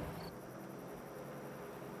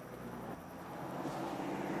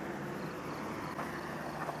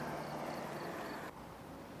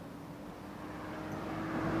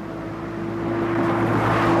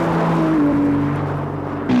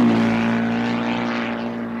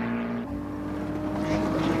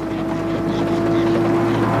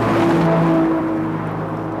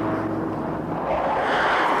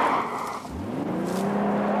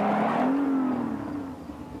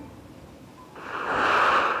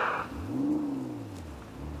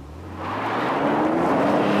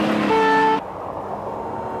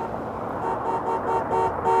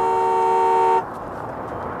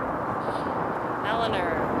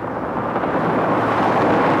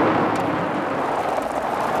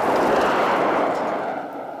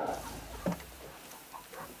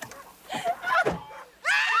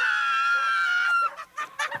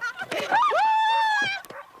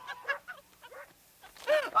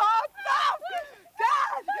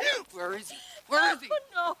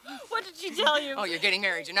 Oh, you're getting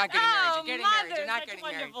married. You're not getting married. You're getting married. You're not getting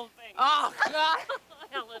married. Oh, God.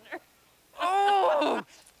 Eleanor. Oh.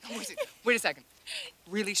 Wait a second.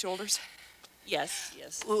 Really shoulders? Yes,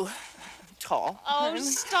 yes. Ooh, tall. Oh,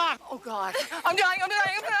 stop. Oh, God. I'm dying. I'm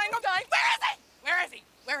dying. I'm dying. I'm dying. Where is he? Where is he?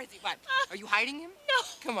 Where is he? What? Are you hiding him? No.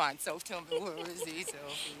 Come on, Soph, tell me. Where is he,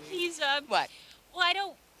 Sophie? He's, What? Why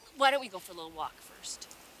don't we go for a little walk first?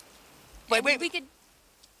 Wait. We could...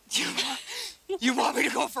 You want me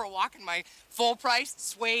to go for a walk in my full-price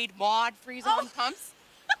suede mod freeze-on pumps?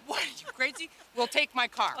 What, are you crazy? We'll take my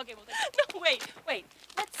car. Okay, we'll take... No, wait.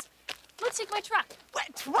 Let's take my truck.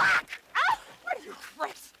 What, truck? Oh, what are you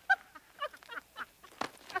crazy?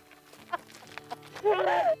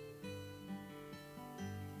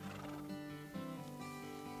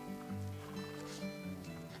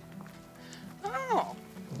 Oh.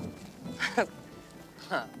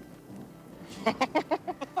 Huh.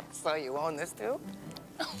 So you own this too?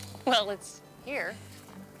 Well, it's here.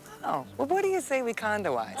 Oh, well, what do you say we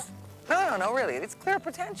condoize? No, really, it's clear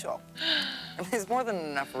potential. I mean, there's more than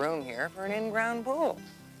enough room here for an in-ground pool.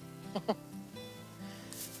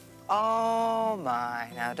 Oh,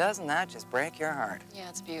 my. Now, doesn't that just break your heart? Yeah,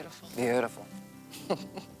 it's beautiful. Beautiful.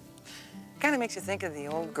 Kind of makes you think of the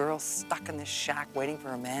old girl stuck in this shack waiting for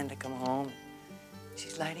a man to come home.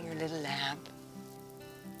 She's lighting her little lamp.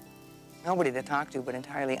 Nobody to talk to but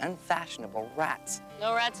entirely unfashionable rats.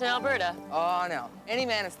 No rats in Alberta. Oh, no. Any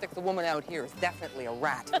man who sticks a woman out here is definitely a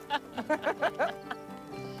rat.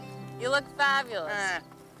 You look fabulous.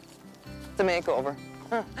 It's a makeover.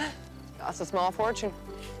 Costs a small fortune.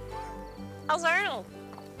 How's Arnold?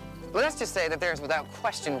 Well, let's just say that there's, without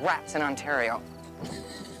question, rats in Ontario.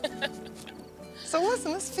 So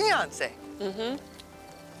listen, this fiancé. Mm-hmm.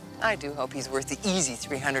 I do hope he's worth the easy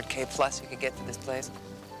 300K plus you could get for this place.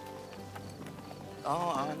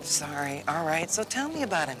 Oh, I'm sorry. All right, so tell me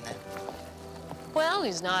about him then. Well,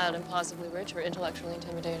 he's not impossibly rich or intellectually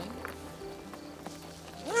intimidating.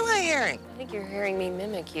 What am I hearing? I think you're hearing me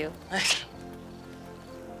mimic you.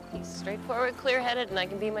 He's straightforward, clear-headed, and I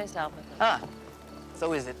can be myself with him. Ah,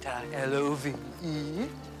 so is it L-O-V-E?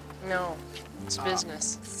 No, it's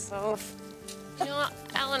business. So... You know,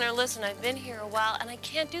 Eleanor, listen, I've been here a while, and I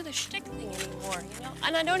can't do the shtick thing anymore, you know?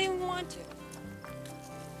 And I don't even want to.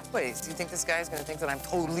 Wait, do you think this guy's gonna think that I'm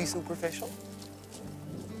totally superficial?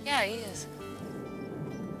 Yeah, he is.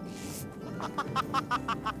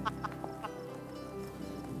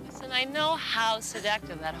 Listen, I know how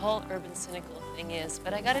seductive that whole urban cynical thing is,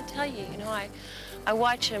 but I gotta tell you, you know, I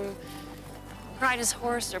watch him ride his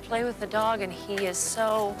horse or play with the dog, and he is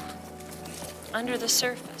so under the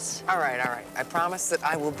surface. All right. I promise that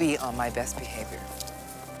I will be on my best behavior.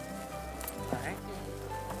 All right?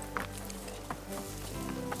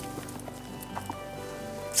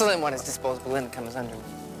 So then what, his disposable income is under,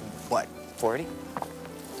 what, 40?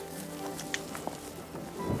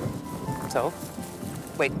 So?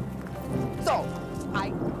 Wait. So,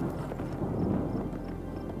 I've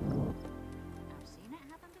seen it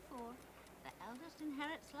happen before. The eldest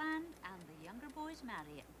inherits land and the younger boys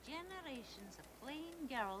marry it. Generation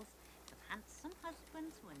girls with handsome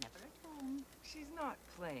husbands who are never at home. She's not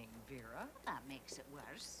playing, Vera. That makes it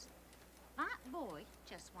worse. That boy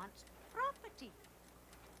just wants property.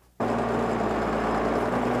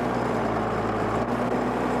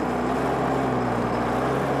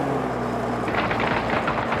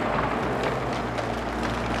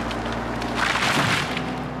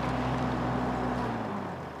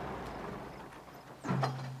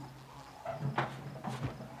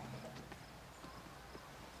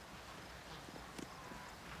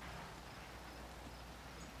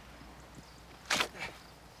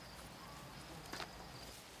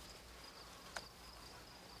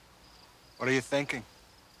 What are you thinking?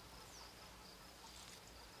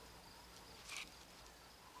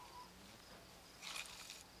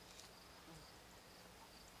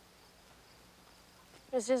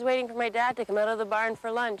 I was just waiting for my dad to come out of the barn for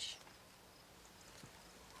lunch.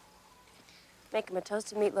 Make him a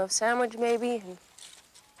toasted meatloaf sandwich, maybe, and...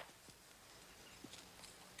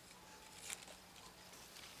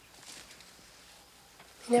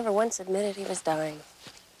 He never once admitted he was dying.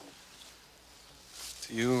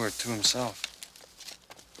 To you or to himself?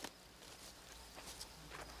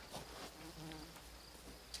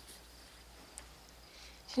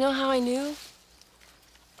 Do you know how I knew?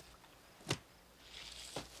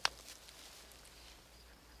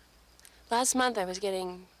 Last month, I was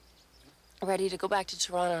getting ready to go back to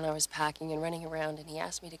Toronto, and I was packing and running around, and he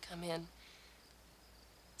asked me to come in,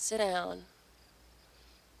 sit down,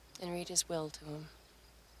 and read his will to him.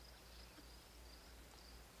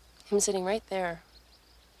 Him sitting right there.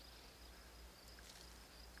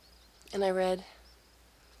 And I read,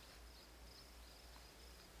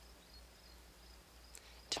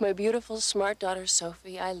 "To my beautiful, smart daughter,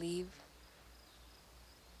 Sophie, I leave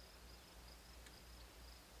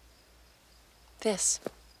this."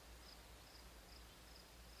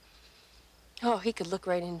 Oh, he could look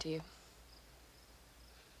right into you.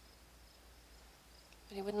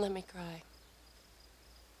 But he wouldn't let me cry.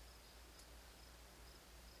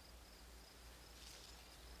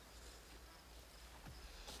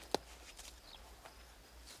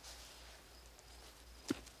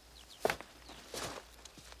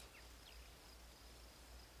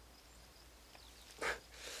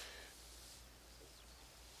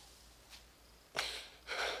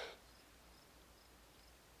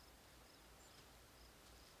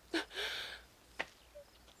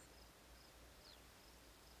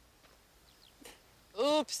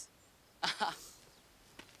 Oops.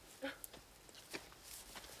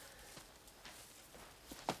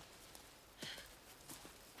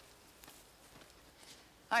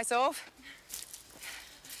 Hi, Soph.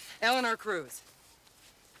 Eleanor Cruz.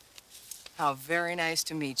 How very nice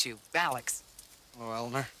to meet you. Alex. Oh,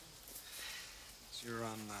 Eleanor. So you're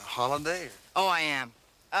on holiday? Or... Oh, I am.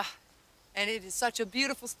 And it is such a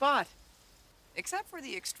beautiful spot. Except for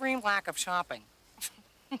the extreme lack of shopping.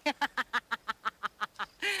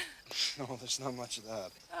 No, there's not much of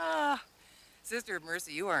that. Sister of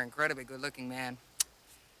Mercy, you are an incredibly good-looking man.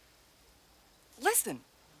 Listen,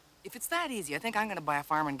 if it's that easy, I think I'm gonna buy a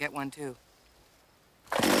farm and get one, too.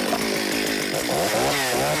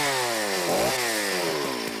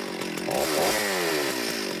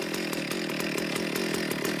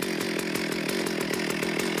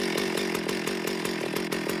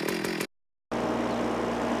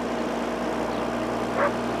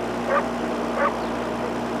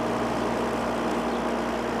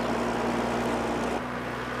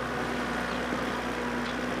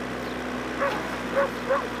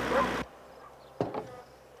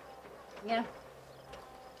 Yeah.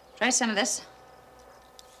 Try some of this.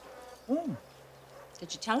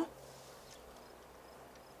 Did you tell her?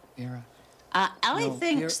 Vera. Ellie No,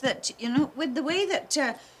 thinks that, you know, with the way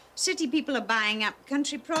that city people are buying up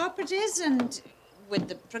country properties and with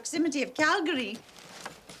the proximity of Calgary,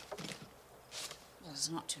 well, it's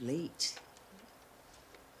not too late.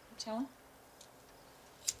 Tell her?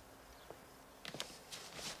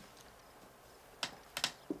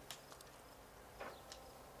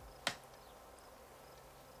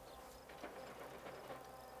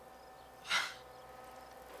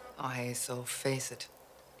 Aye, so face it.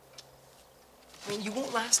 I mean, you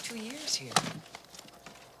won't last 2 years here.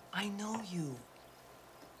 I know you.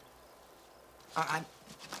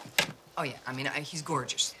 Oh, yeah, I mean, he's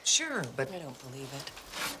gorgeous. Sure, but... I don't believe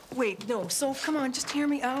it. Wait, no, so come on, just hear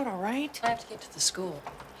me out, all right? I have to get to the school.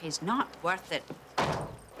 He's not worth it.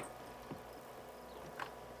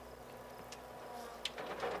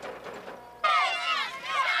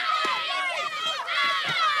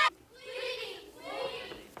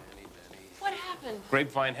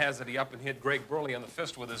 Grapevine has that he up and hit Greg Burley on the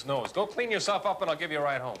fist with his nose. Go clean yourself up and I'll give you a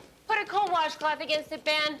ride home. Put a cold washcloth against it,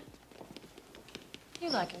 Ben. You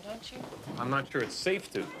like him, don't you? I'm not sure it's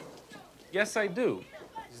safe to. Yes, I do.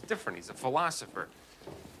 He's different. He's a philosopher.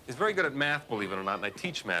 He's very good at math, believe it or not, and I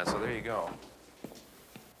teach math, so there you go.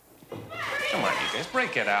 Come on, you guys,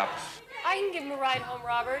 break it up. I can give him a ride home,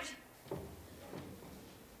 Robert.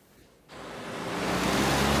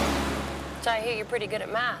 So I hear you're pretty good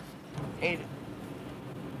at math. Hate it.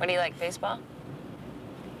 What do you like, baseball?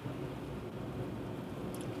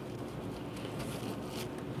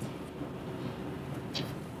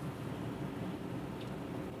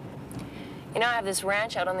 You know, I have this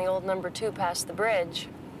ranch out on the old number 2 past the bridge.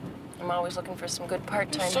 I'm always looking for some good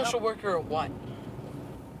part-time help. Social worker or what?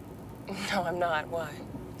 No, I'm not. Why?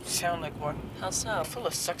 You sound like one. How so? Full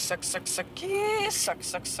of suck, yeah, suck,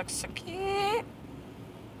 yeah.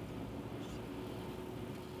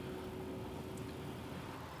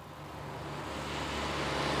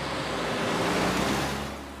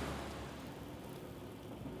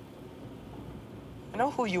 I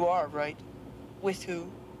know who you are, right? With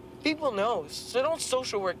who? People know, so don't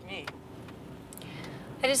social work me.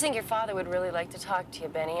 I just think your father would really like to talk to you,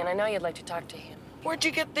 Benny, and I know you'd like to talk to him. Where'd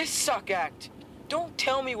you get this suck act? Don't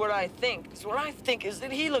tell me what I think, because what I think is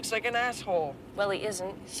that he looks like an asshole. Well, he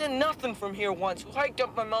isn't. He said nothing from here once, who hiked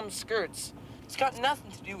up my mom's skirts. It's got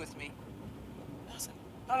nothing to do with me. Nothing.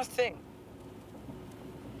 Not a thing.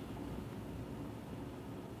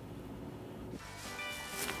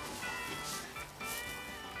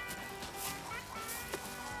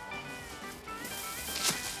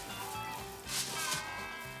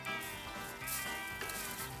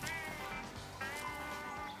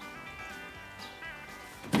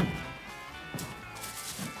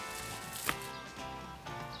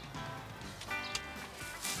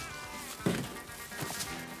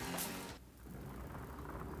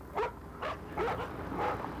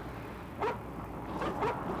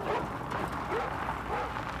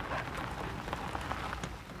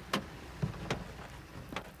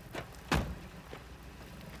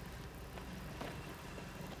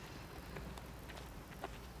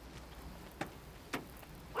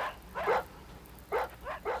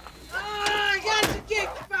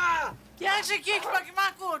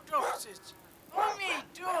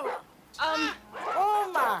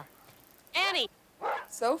 Annie.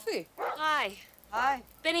 Sophie. Hi. Hi.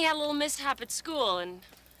 Benny had a little mishap at school, and...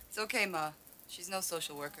 It's okay, Ma. She's no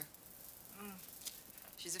social worker.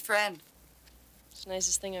 She's a friend. It's the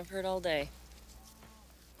nicest thing I've heard all day.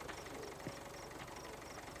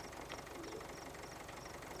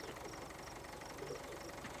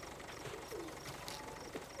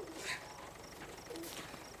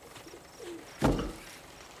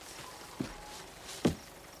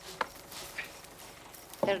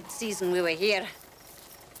 Third season we were here.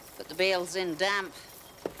 Put the bales in damp.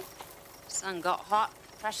 Sun got hot.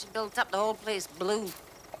 Pressure built up. The whole place blew like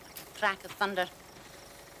a crack of thunder.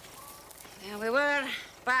 There we were,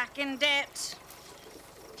 back in debt.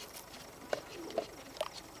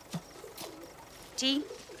 Tea?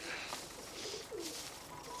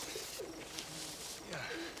 Yeah.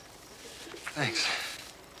 Thanks.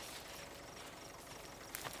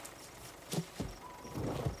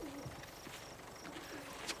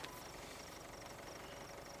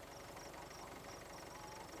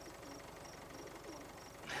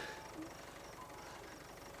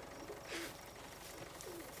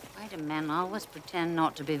 Why do men always pretend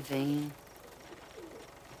not to be vain?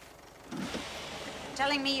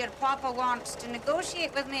 Telling me your papa wants to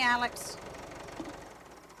negotiate with me, Alex.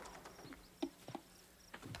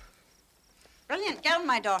 Brilliant girl,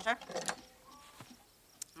 my daughter.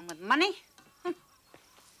 And with money,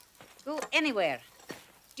 go anywhere.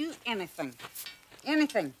 Do anything.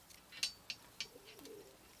 Anything.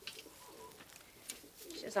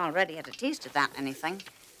 She's already had a taste of that anything.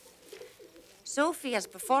 Sophie has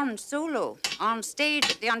performed solo on stage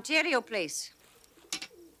at the Ontario place.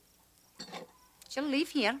 She'll leave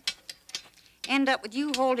here. End up with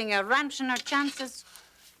you holding a ranch in her chances.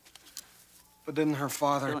 But didn't her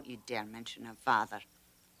father... Don't you dare mention her father.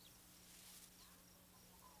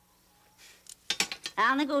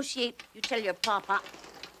 I'll negotiate. You tell your papa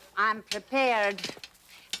I'm prepared.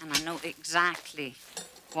 And I know exactly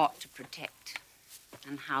what to protect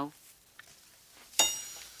and how.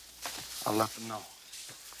 I'll let them know.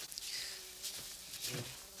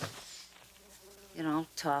 You're all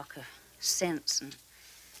talk of sense and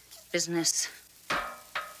business.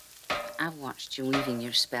 I've watched you weaving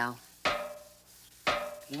your spell.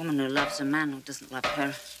 A woman who loves a man who doesn't love her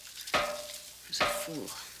is a fool.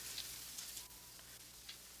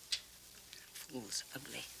 Fool's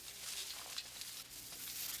ugly.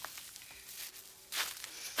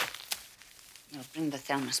 I'll bring the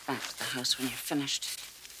thermos back to the house when you're finished.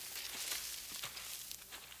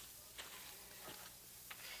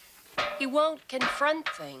 He won't confront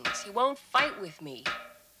things. He won't fight with me.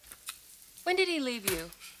 When did he leave you?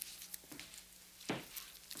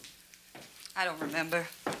 I don't remember.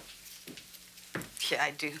 Yeah,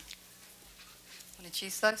 I do. When a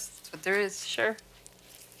cheese sucks, that's what there is. Sure.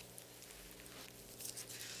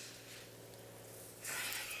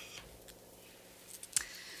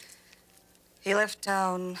 He left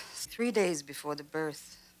town 3 days before the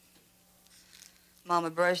birth.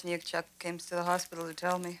 Mama Brezhniak came to the hospital to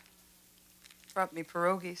tell me. Brought me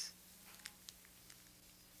pierogies.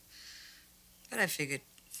 But I figured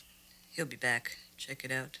he'll be back. Check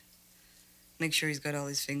it out. Make sure he's got all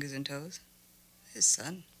his fingers and toes. His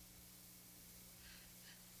son.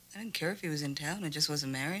 I didn't care if he was in town. I just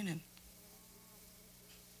wasn't marrying him.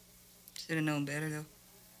 Should have known better, though.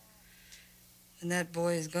 When that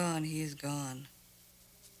boy is gone, he is gone.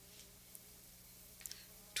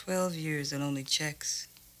 12 years and only checks.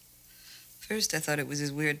 First, I thought it was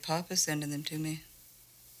his weird papa sending them to me.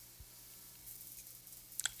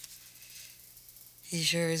 He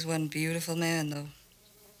sure is one beautiful man, though.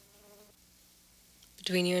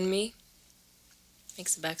 Between you and me,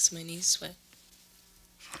 makes the backs of my knees sweat.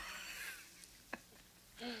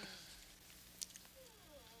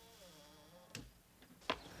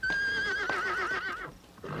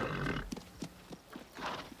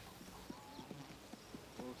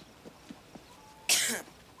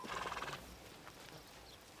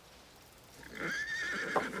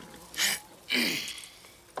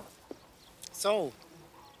 So,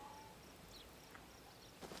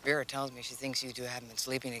 Vera tells me she thinks you two haven't been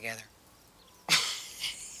sleeping together.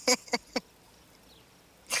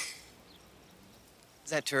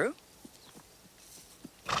 Is that true?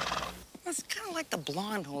 Well, it's kind of like the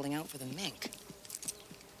blonde holding out for the mink.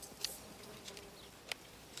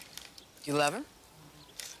 You love her?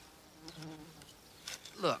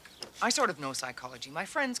 Look, I sort of know psychology. My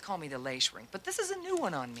friends call me the lay shrink, but this is a new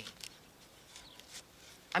one on me.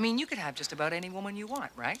 I mean, you could have just about any woman you want,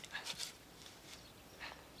 right?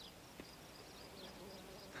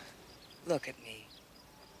 Look at me.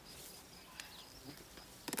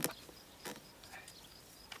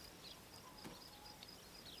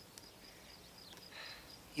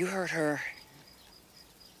 You hurt her,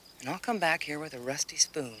 and I'll come back here with a rusty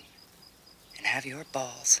spoon and have your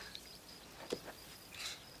balls.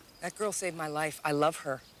 That girl saved my life. I love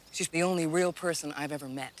her. She's the only real person I've ever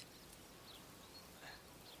met.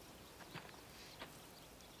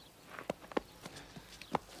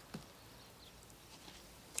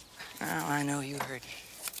 Oh, I know you heard me.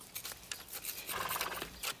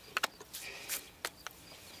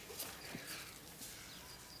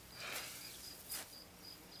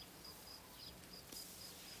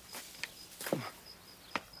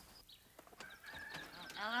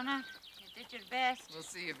 Eleanor, you did your best. We'll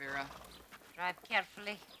see you, Vera. Drive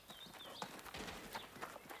carefully.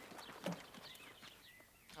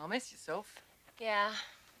 I'll miss you, Soph. Yeah,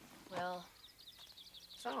 well.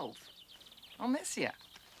 Soph, I'll miss you.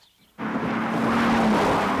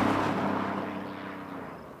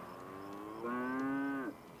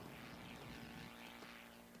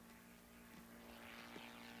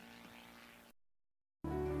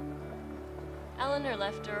 Eleanor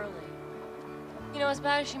left early. You know, as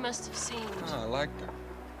bad as she must have seemed. Oh, I liked her.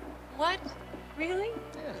 What? Really?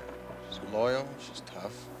 Yeah. She's loyal. She's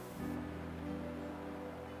tough.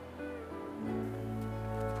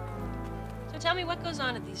 So tell me, what goes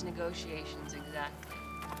on at these negotiations exactly?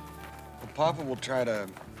 Well, Papa will try to...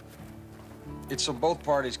 It's so both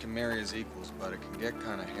parties can marry as equals, but it can get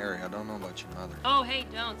kind of hairy. I don't know about your mother. Oh, hey,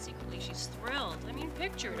 don't. Secretly, she's thrilled. I mean,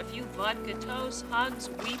 picture it. A few vodka toasts, hugs,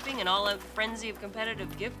 weeping, and all a frenzy of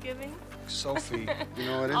competitive gift-giving. Sophie, you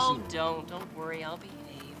know, it isn't... Oh, don't worry. I'll behave.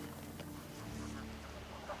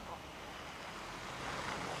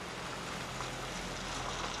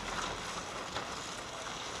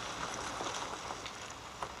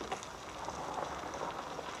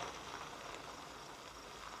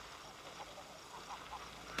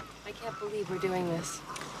 I can't believe we're doing this.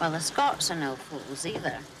 Well, the Scots are no fools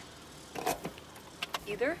either.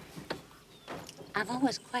 Either? I've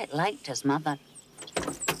always quite liked his mother.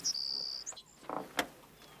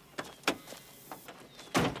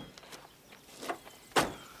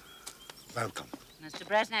 Welcome. Mr.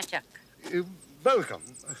 Brezhniak. Welcome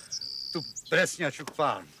to Brezhniak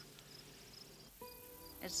Farm.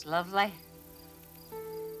 It's lovely.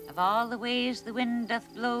 Of all the ways the wind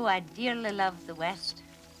doth blow, I dearly love the west.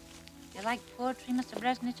 You like poetry, Mr.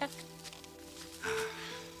 Brezhniak?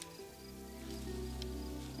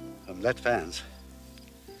 I'm not fans.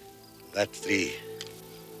 that tree,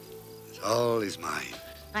 it all is mine.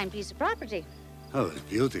 Fine piece of property. Oh, it's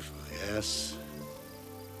beautiful, yes.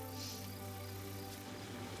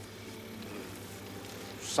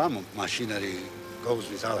 Some machinery goes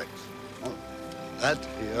with Alex. Oh, that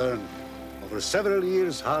he earned over several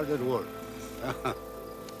years' hard work. Well,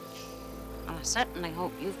 I certainly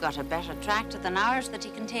hope you've got a better tractor than ours that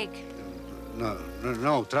he can take. No.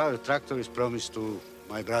 Tractor is promised to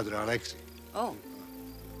my brother Alexei. Oh.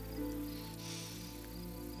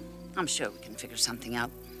 I'm sure we can figure something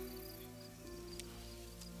out.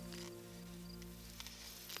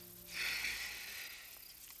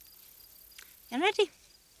 You ready?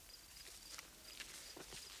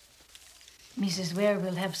 Mrs. Ware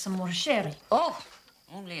will have some more sherry. Oh,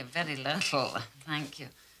 only a very little, thank you.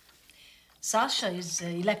 Sasha is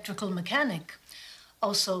an electrical mechanic,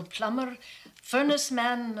 also plumber, furnace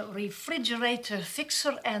man, refrigerator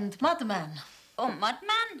fixer, and mudman. Oh,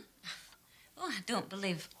 mudman? Oh, I don't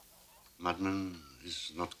believe... Madman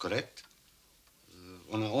is not correct.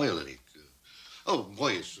 On an oil rig. Oh,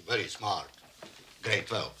 boy is very smart. Grade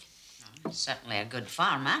 12. Oh, certainly a good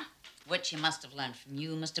farmer, which he must have learned from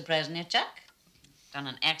you, Mr. Presniachuk. Done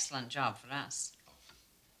an excellent job for us.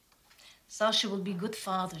 Sasha will be good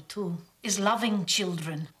father, too. Is loving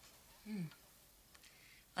children.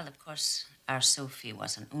 Well, of course, our Sophie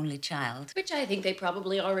was an only child. Which I think they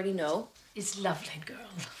probably already know. Is lovely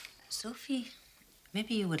girl. Sophie,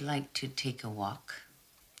 maybe you would like to take a walk,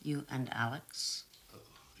 you and Alex?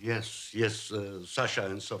 Yes, Sasha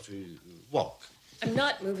and Sophie walk. I'm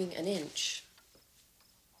not moving an inch.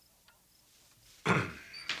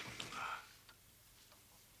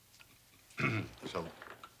 So,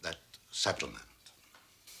 that settlement,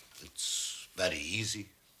 it's very easy.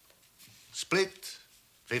 Split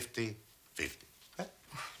 50-50.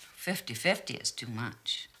 50-50 is too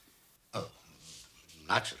much. Oh,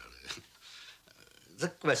 naturally. The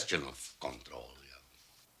question of control, yeah.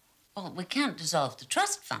 Well, we can't dissolve the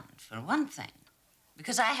trust fund, for one thing,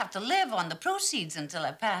 because I have to live on the proceeds until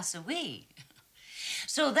I pass away.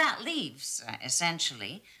 So that leaves,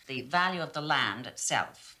 essentially, the value of the land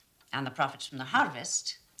itself and the profits from the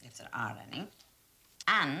harvest, if there are any,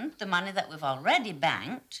 and the money that we've already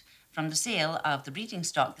banked from the sale of the breeding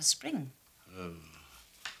stock this spring.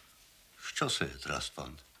 Що це trust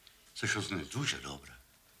fund? Це щось не дуже добре.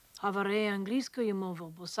 Говори англійською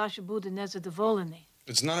мовою, бо Саша буде незадоволений.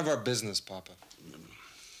 It's none of our business, Papa.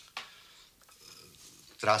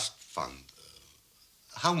 Trust fund.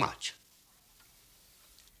 How much?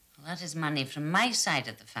 Well, that is money from my side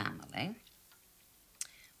of the family,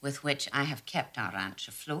 with which I have kept our ranch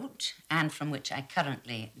afloat, and from which I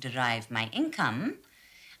currently derive my income.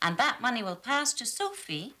 And that money will pass to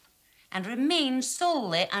Sophie and remain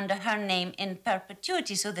solely under her name in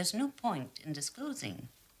perpetuity, so there's no point in disclosing.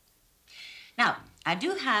 Now, I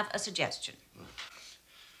do have a suggestion.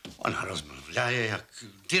 Вона розмовляє як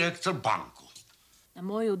директор банку. На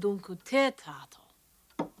мою думку, ти, тато,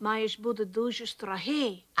 маєш бути дуже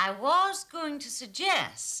строгий. I was going to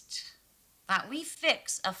suggest that we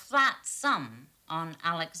fix a flat sum on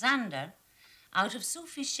Alexander out of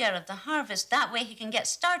Sophie's share of the harvest. That way he can get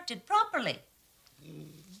started properly.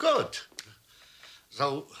 Good.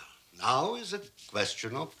 So now is a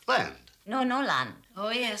question of land. No land. Oh,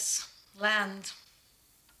 yes, land.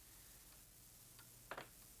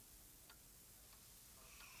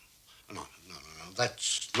 No.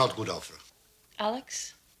 That's not good offer.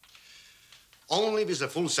 Alex? Only with a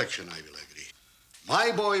full section I will agree.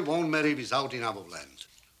 My boy won't marry without enough of land.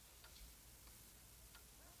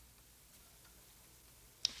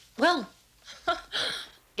 Well,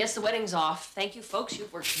 guess the wedding's off. Thank you, folks.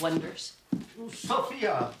 You've worked wonders.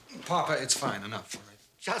 Sophia! Papa, it's fine. Enough, all right?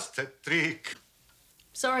 Just a trick.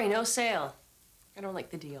 Sorry, no sale. I don't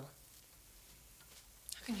like the deal.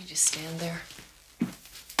 How can you just stand there?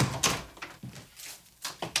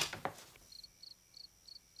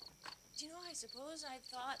 Do you know, I suppose I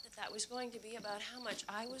thought that was going to be about how much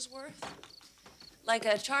I was worth. Like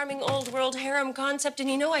a charming old world harem concept, and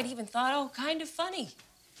you know, I'd even thought, oh, kind of funny.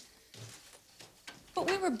 But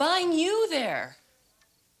we were buying you there.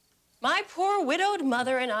 My poor widowed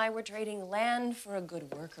mother and I were trading land for a good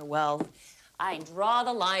worker. Well, I draw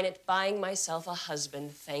the line at buying myself a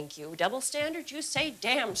husband, thank you. Double standard, you say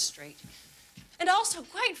damn straight. And also,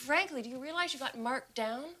 quite frankly, do you realize you got marked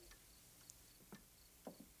down?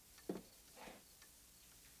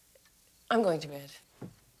 I'm going to bed.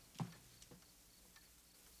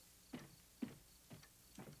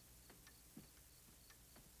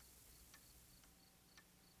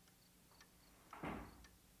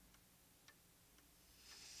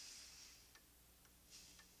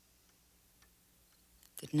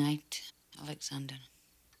 The Good night, Alexander.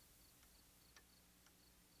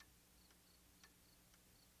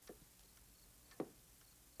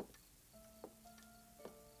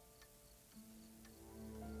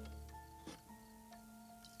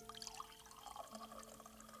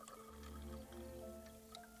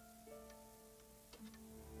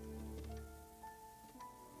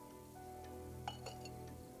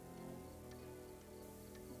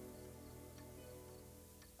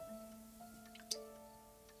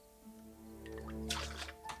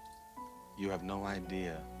 You have no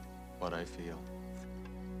idea what I feel.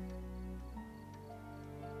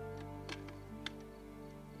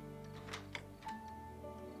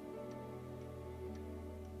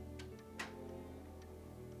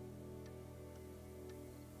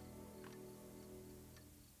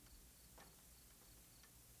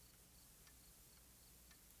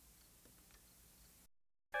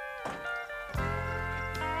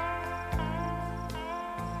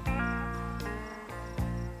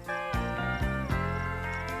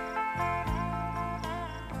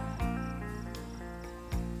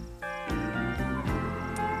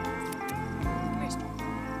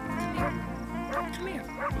 Come here.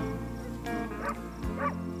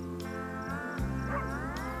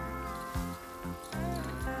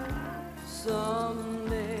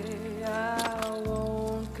 Someday I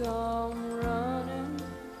won't come running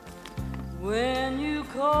when you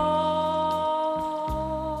call.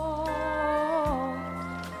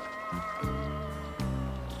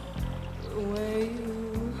 The way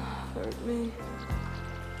you hurt me,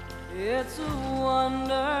 it's a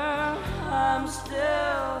wonder I'm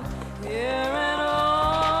still here at all.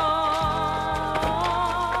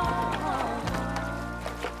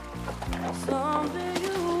 Someday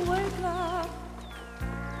you'll wake up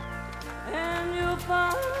and you'll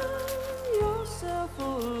find yourself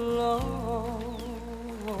alone.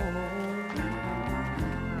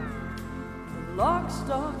 Lock,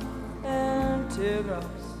 stock, and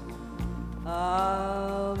teardrops,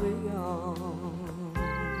 I'll be gone.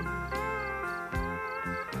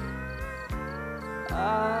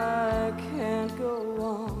 I can't go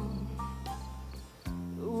on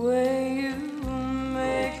the way you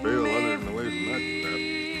make Fail me other than away from that crap.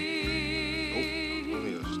 Nope,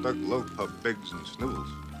 only a stuck love pup begs and snivels.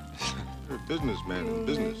 You're a businessman in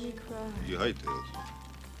business. You hightails.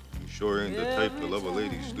 You sure ain't the type to love a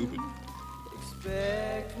lady stupid.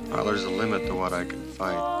 Well, there's a limit to what I can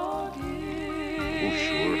fight. Oh,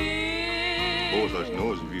 sure. Both us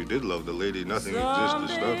knows if you did love the lady, nothing exists to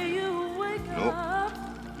stop you. Nope.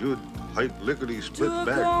 You'd hike lickety-split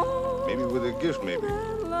back. Maybe with a gift, maybe.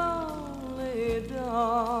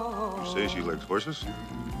 You say she likes horses?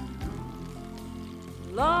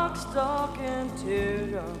 Lock, stock, and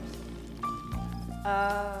teardrops,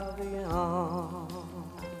 I'll be on.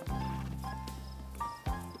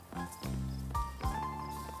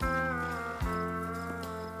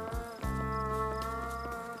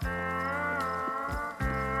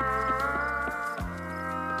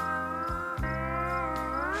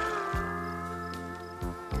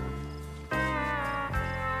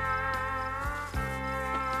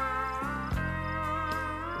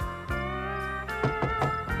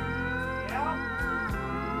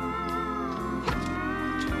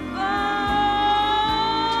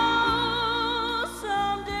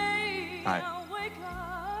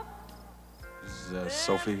 Is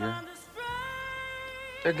Sophie here?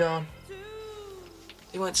 They're gone.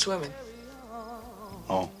 They went swimming.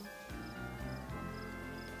 Oh.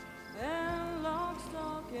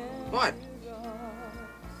 What?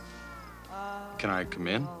 Can I come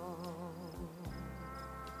in?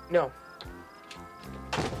 No.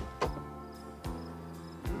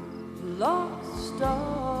 Lock,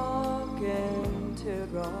 stock, and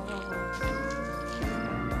teardrops.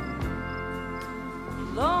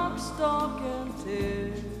 Lock, stock, and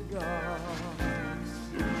teardrops.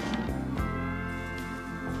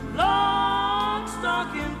 Lock,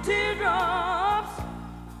 stock, and teardrops,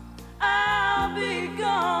 I'll be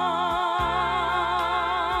gone.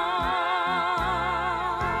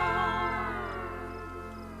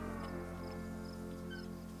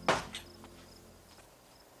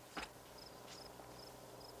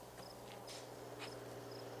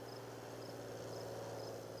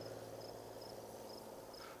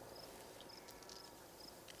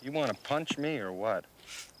 You want to punch me or what?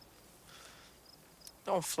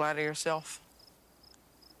 Don't flatter yourself.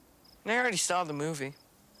 And I already saw the movie.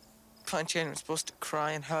 Punch in was supposed to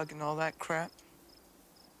cry and hug and all that crap.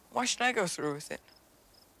 Why should I go through with it?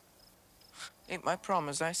 Ain't my problem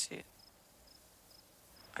as I see it.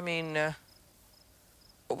 I mean,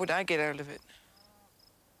 what would I get out of it?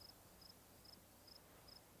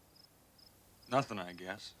 Nothing, I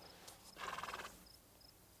guess.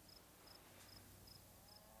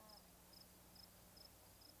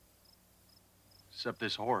 Except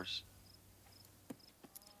this horse.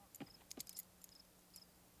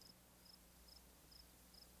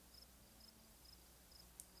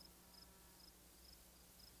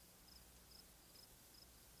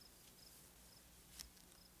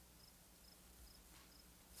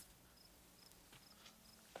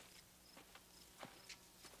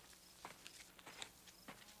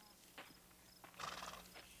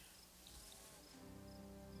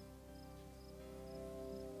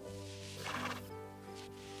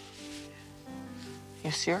 You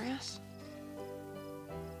serious?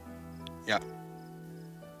 Yeah.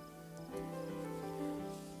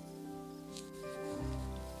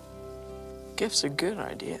 Gift's a good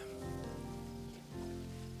idea.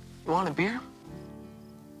 You want a beer?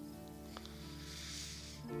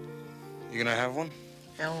 You gonna have one?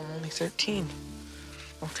 Hell, I'm only 13.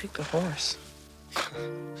 I'll take the horse.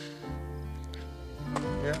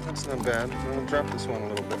 Yeah, that's not bad. We'll drop this one a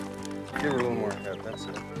little bit. Give her a little more head, that's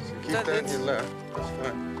it. So keep that in your left, that's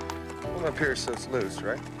fine. Hold up here so it's loose,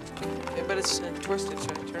 right? Yeah, but it's twisted, so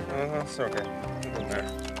I turn it. It's okay. Hold on there.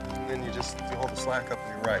 And then you hold the slack up in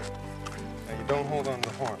your right. Now you don't hold on to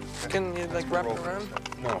the horn. Okay? Can you, like, wrap it around?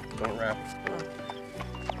 No, don't wrap it.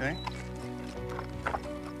 Oh. Okay?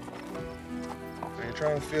 Now you're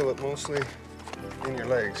trying to feel it mostly in your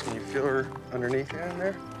legs. Can you feel her underneath you in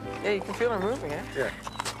there? Yeah, you can feel her moving, eh? Yeah.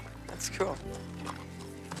 That's cool.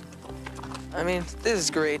 I mean, this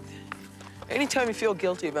is great. Anytime you feel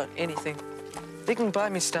guilty about anything, they can buy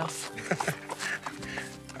me stuff.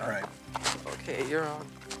 All right. Okay, you're on.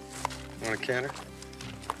 You want a canter?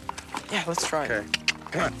 Yeah, let's try it. Okay.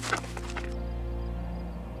 Come on.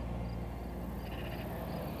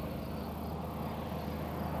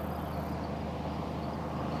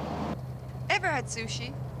 Ever had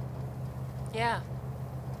sushi? Yeah,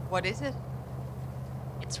 What is it?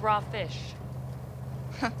 it's raw fish.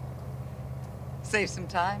 Save some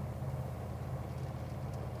time.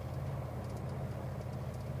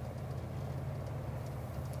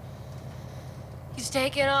 He's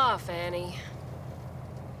taking off, Annie.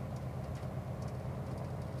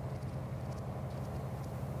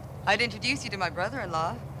 I'd introduce you to my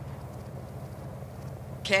brother-in-law.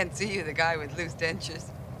 Can't see you, the guy with loose dentures.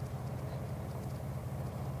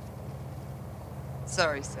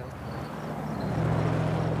 Sorry, Sil.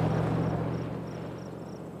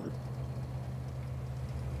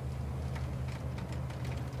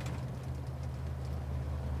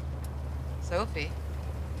 Sophie.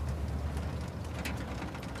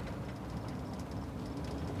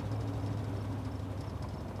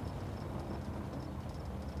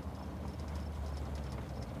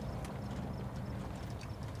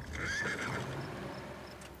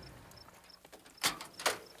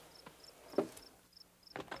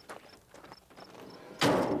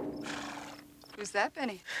 Who's that,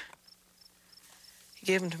 Benny? He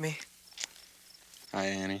gave him to me. Hi,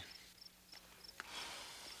 Annie.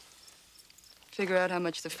 Figure out how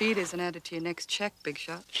much the feed is and add it to your next check, big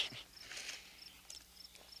shot.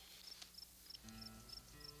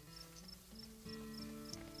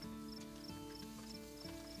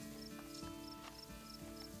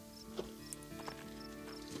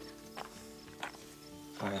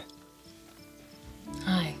 Hi.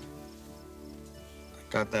 Hi. I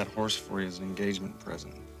got that horse for you as an engagement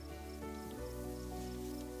present.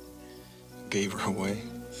 Gave her away.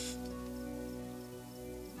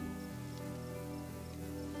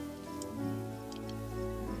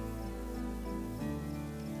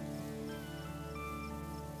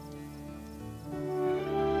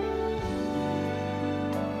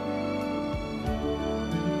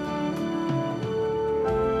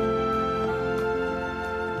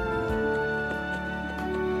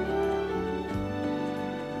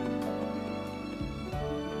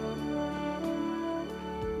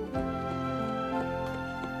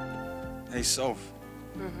 Hey, Soph.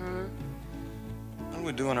 Mm-hmm. What do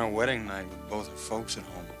we do on our wedding night with both our folks at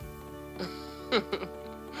home?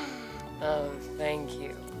 Oh, thank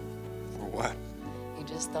you. For what? You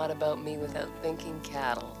just thought about me without thinking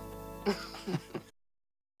cattle.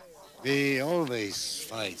 We always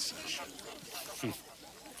fight, Sasha.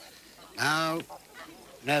 Now,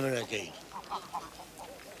 never again.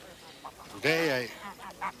 Today,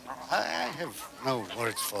 I have no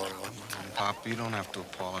words for you. Pop, you don't have to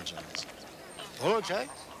apologize. Apologize?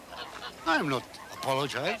 I'm not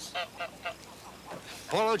apologize.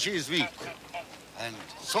 Apology is weak, and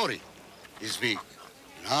sorry is weak.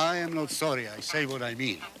 And I am not sorry. I say what I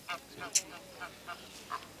mean.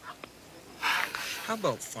 How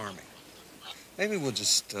about farming? Maybe we'll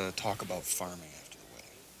just talk about farming after the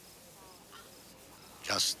wedding.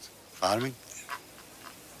 Just farming?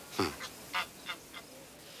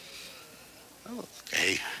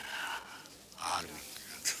 Okay. Farming.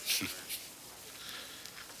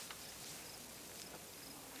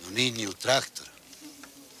 You need new tractor.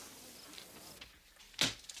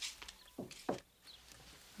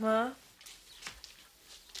 Ma?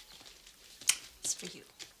 It's for you.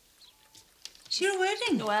 It's your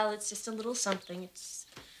wedding? Well, it's just a little something. It's...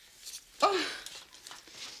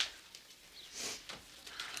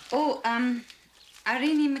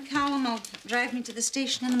 Irene McCallum will drive me to the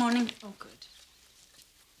station in the morning. Oh, good.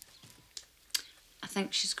 I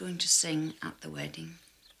think she's going to sing at the wedding.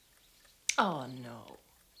 Oh, no.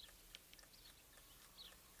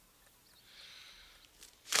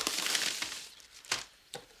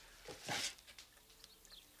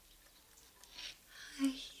 High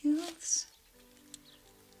heels.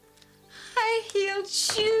 High-heeled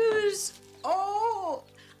shoes. Oh,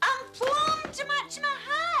 and plum to match my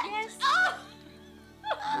hat. Yes. Oh.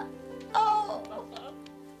 Oh.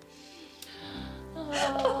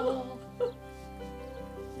 Oh.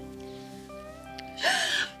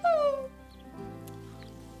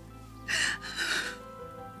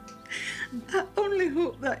 I only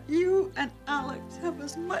hope that you and Alex have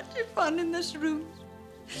as much fun in this room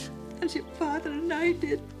as your father and I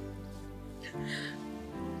did.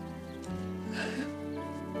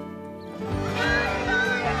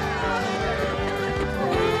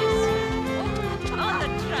 On the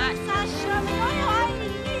track, Sasha.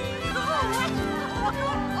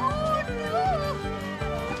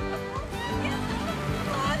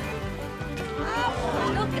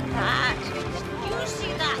 Look at that. You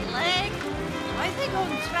see that leg? Why are they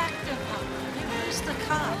going tractor, Papa? Where's the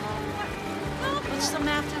car? What's the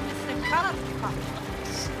matter with the car, Papa?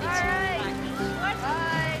 All right.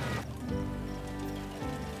 Bye.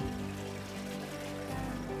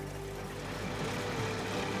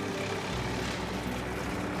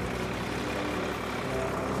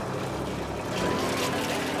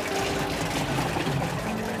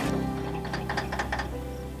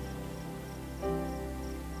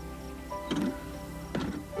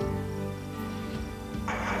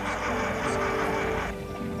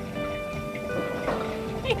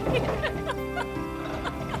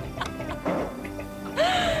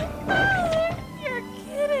 You're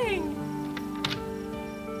kidding.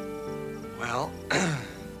 Well,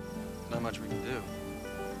 not much we can do.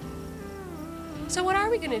 So what are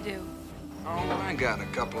we gonna do? Oh, I got a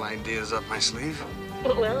couple ideas up my sleeve.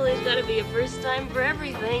 Well, there's gotta be a first time for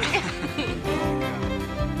everything.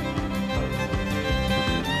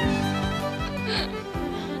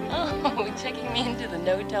 Oh, checking me into the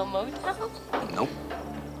no-tell motel? Nope.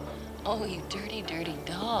 Oh, you dirty, dirty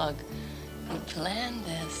dog. You planned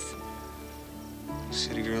this.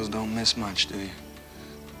 City girls don't miss much, do you?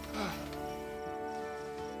 Huh.